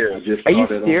 Yeah. Are you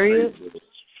serious?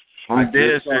 I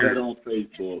did saw that on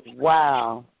Facebook.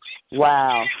 Wow.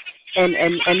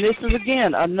 And this is,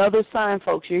 again, another sign,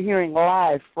 folks. You're hearing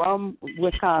live from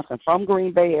Wisconsin, from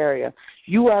Green Bay area.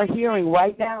 You are hearing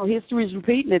right now, history is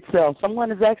repeating itself.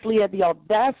 Someone has actually had the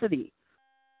audacity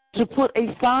to put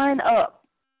a sign up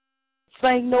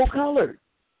saying no colored.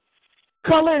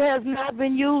 Colored has not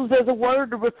been used as a word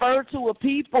to refer to a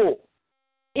people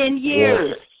in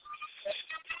years.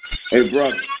 Hey,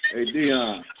 brother. Hey,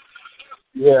 Deion.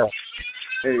 Yeah.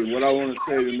 Hey, what I want to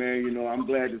say, man, I'm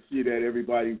glad to see that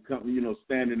everybody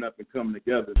standing up and coming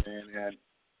together, man.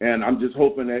 And I'm just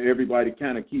hoping that everybody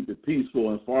kind of keep it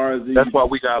peaceful. As far as that's why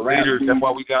we got leaders. That's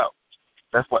why we got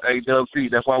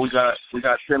AWC. That's why we got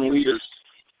 10 leaders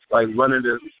running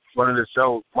the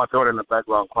show. My daughter in the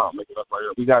background clown, make it up right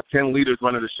here. We got 10 leaders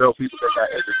running the show. People that got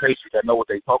education, that know what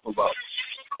they talking about,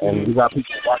 and we got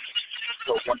people watching.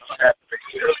 So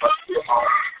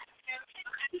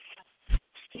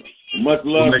much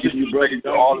love to you, brother.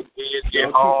 All the kids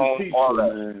get home, all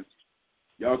that. Man.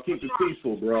 Y'all keep it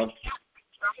peaceful, bro.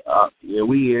 Yeah,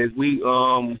 we is. We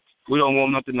don't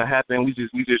want nothing to happen. We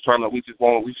just trying to.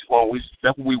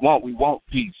 That's what we want. We want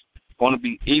peace. We want to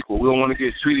be equal. We don't want to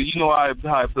get treated. You know how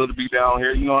I feel to be down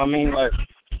here. You know what I mean?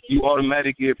 You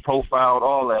automatically get profiled,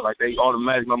 all that. They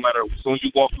automatic, no matter, as soon as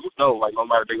you walk through the door, no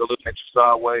matter they go looking at you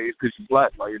sideways because you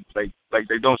black. They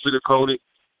don't sugarcoat it.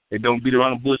 They don't beat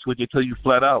around the bush with you until you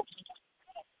flat out.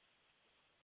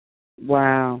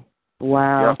 Wow.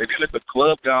 Yeah, they did at the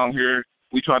club down here.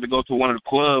 We tried to go to one of the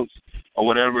clubs or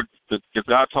whatever. The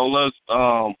guy told us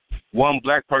one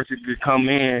black person could come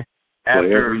in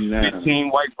after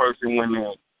 15 white person went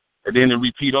in. And then it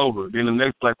repeat over. Then the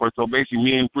next black person. So basically,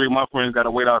 me and 3 of my friends got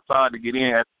to wait outside to get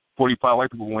in after 45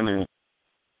 white people went in.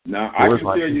 Now, I can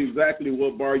tell you exactly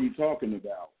what bar you're talking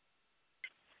about.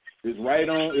 It's right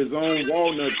on. It's on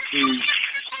Walnut Street,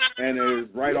 and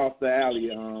it's right off the alley.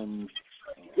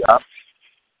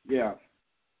 Yeah.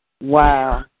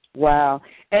 Wow.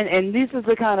 And this is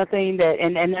the kind of thing that,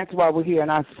 and that's why we're here,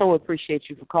 and I so appreciate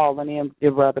you for calling in,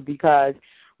 dear brother, because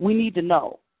we need to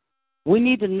know. We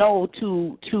need to know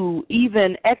to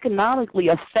even economically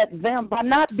affect them by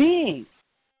not being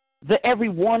the every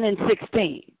 1 in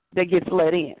 16 that gets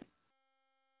let in.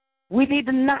 We need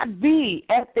to not be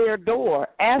at their door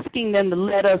asking them to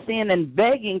let us in and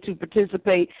begging to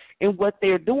participate in what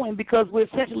they're doing, because we're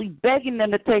essentially begging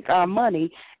them to take our money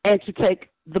and to take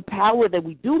the power that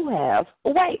we do have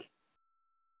away.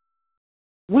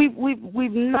 We've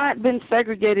not been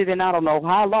segregated in I don't know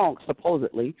how long,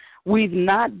 supposedly. We've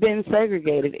not been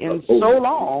segregated in so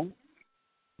long,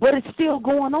 but it's still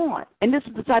going on. And this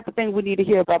is the type of thing we need to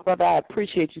hear about, brother. I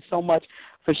appreciate you so much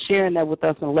for sharing that with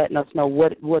us and letting us know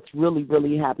what's really,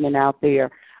 really happening out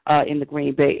there in the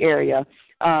Green Bay area.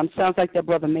 Sounds like that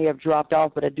brother may have dropped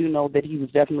off, but I do know that he was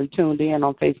definitely tuned in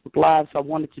on Facebook Live, so I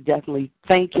wanted to definitely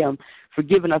thank him for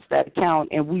giving us that account,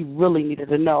 and we really needed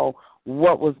to know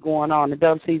what was going on. The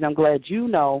Dove Seas, I'm glad you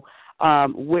know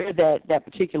where that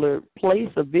particular place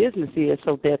of business is,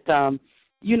 so that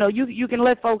you can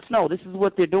let folks know this is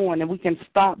what they're doing, and we can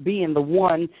stop being the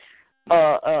one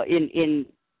in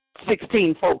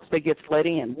 16 folks that gets let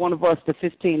in, one of us to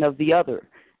 15 of the other,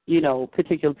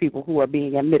 particular people who are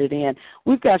being admitted in.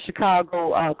 We've got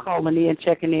Chicago calling in,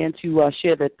 checking in to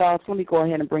share their thoughts. Let me go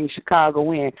ahead and bring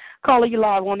Chicago in. Caller, you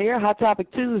live on the air. Hot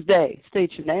Topic Tuesday.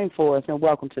 State your name for us, and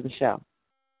welcome to the show.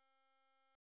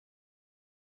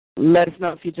 Let us know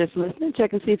if you're just listening.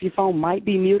 Check and see if your phone might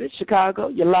be muted. Chicago,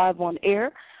 you're live on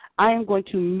air. I am going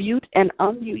to mute and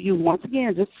unmute you once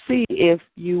again just to see if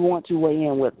you want to weigh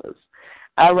in with us.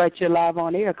 All right, you're live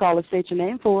on air. Caller, state your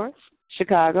name for us.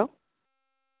 Chicago.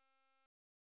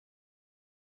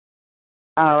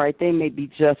 All right, they may be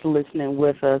just listening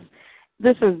with us.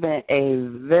 This has been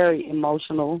a very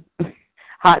emotional,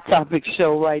 hot topic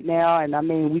show right now, and I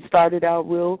mean, we started out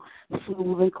real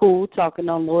smooth and cool, talking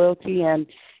on loyalty, and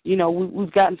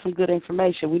we've gotten some good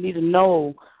information. We need to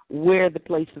know where the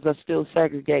places are still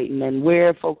segregating and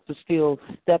where folks are still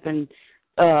stepping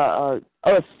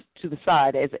us to the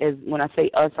side. As when I say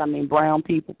us, I mean brown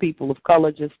people, people of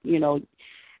color. Just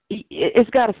it's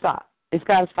got to stop. It's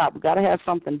got to stop. We've got to have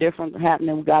something different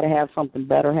happening. We've got to have something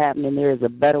better happening. There is a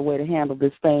better way to handle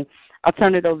this thing. I'll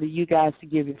turn it over to you guys to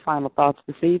give your final thoughts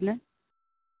this evening.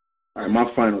 All right, my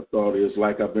final thought is,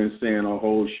 like I've been saying our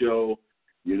whole show,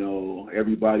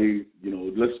 everybody,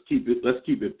 let's keep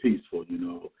it peaceful.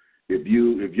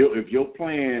 If your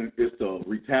plan is to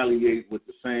retaliate with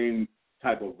the same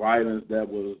type of violence that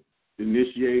was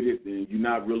initiated, then you're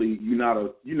not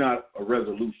a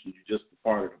resolution. You're just a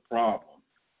part of the problem.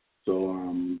 So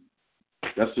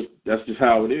that's just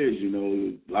how it is.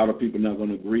 A lot of people are not going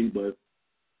to agree, but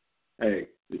hey,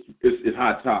 it's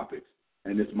hot topics,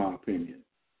 and it's my opinion.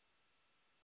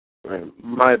 Right.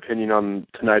 My opinion on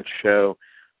tonight's show,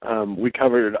 we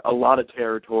covered a lot of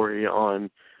territory on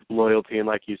loyalty and,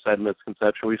 like you said,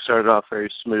 misconception. We started off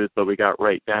very smooth, but we got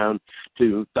right down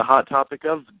to the hot topic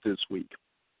of this week.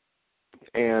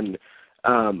 And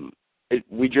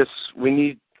we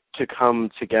need to come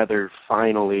together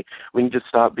finally. We need to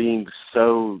stop being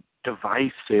so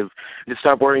divisive, to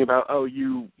stop worrying about,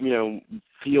 you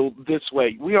feel this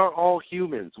way. We are all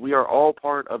humans. We are all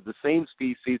part of the same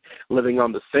species living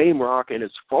on the same rock, and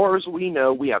as far as we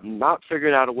know, we have not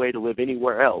figured out a way to live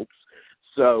anywhere else.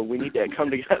 So we need to come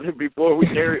together before we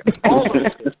tear all of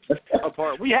this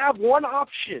apart. We have one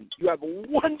option. You have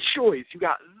one choice. You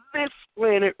got this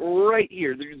planet right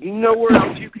here. There's nowhere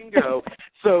else you can go.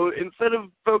 So instead of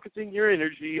focusing your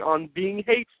energy on being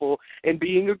hateful and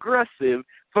being aggressive,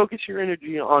 focus your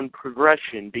energy on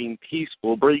progression, being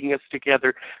peaceful, bringing us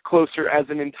together closer as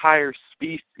an entire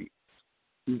species.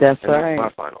 That's right.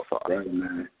 That's my final thought. Right,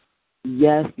 man.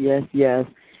 Yes.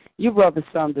 Your brother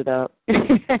summed it up.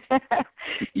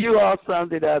 You all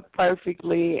summed it up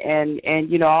perfectly. And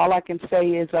all I can say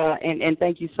is, and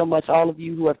thank you so much, all of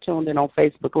you who have tuned in on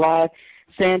Facebook Live.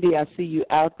 Sandy, I see you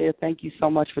out there. Thank you so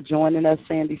much for joining us.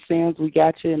 Sandy Sims, we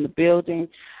got you in the building.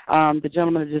 The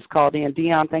gentleman that just called in,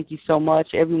 Dion, thank you so much.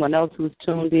 Everyone else who's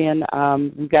tuned in,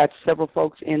 we've got several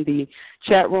folks in the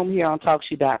chat room here on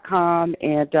TalkShoe.com.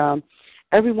 And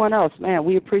everyone else, man,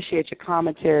 we appreciate your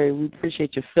commentary. We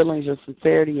appreciate your feelings, your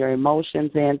sincerity, your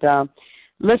emotions. And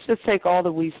let's just take all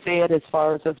that we've said as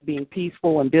far as us being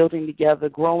peaceful and building together,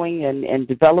 growing and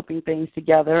developing things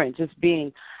together, and just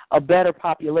being a better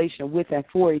population with and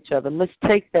for each other. Let's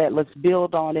take that, let's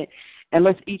build on it, and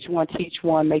let's each one teach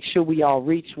one, make sure we all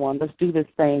reach one. Let's do this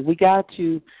thing. We got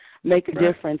to make a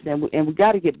difference, and we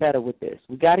got to get better with this.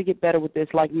 We got to get better with this.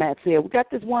 Like Matt said, we got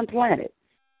this one planet.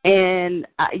 And,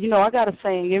 I got a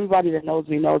saying, everybody that knows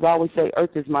me knows, I always say,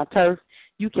 Earth is my turf.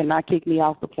 You cannot kick me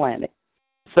off the planet.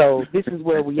 So this is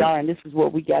where we are, and this is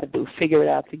what we got to do, figure it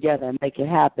out together and make it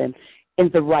happen in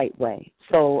the right way.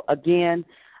 So, again,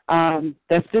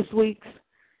 that's this week's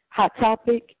Hot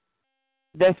Topic.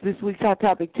 That's this week's Hot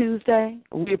Topic Tuesday.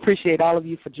 We appreciate all of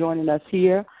you for joining us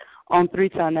here on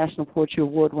 3-time National Poetry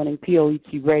Award-winning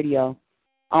P.O.E.T. Radio.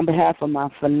 On behalf of my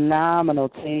phenomenal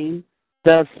team,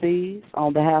 Dove C's,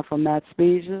 on behalf of Matt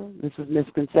Speeger, this is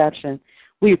Misconception.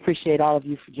 We appreciate all of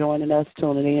you for joining us,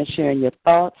 tuning in, sharing your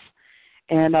thoughts.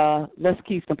 And let's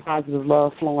keep some positive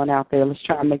love flowing out there. Let's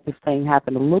try and make this thing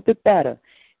happen a little bit better.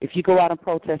 If you go out and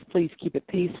protest, please keep it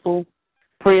peaceful.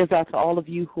 Prayers out to all of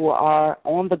you who are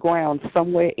on the ground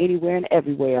somewhere, anywhere, and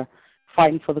everywhere,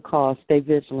 fighting for the cause. Stay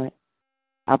vigilant.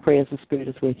 Our prayers and spirit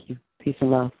is with you. Peace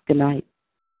and love. Good night.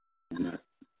 Good night.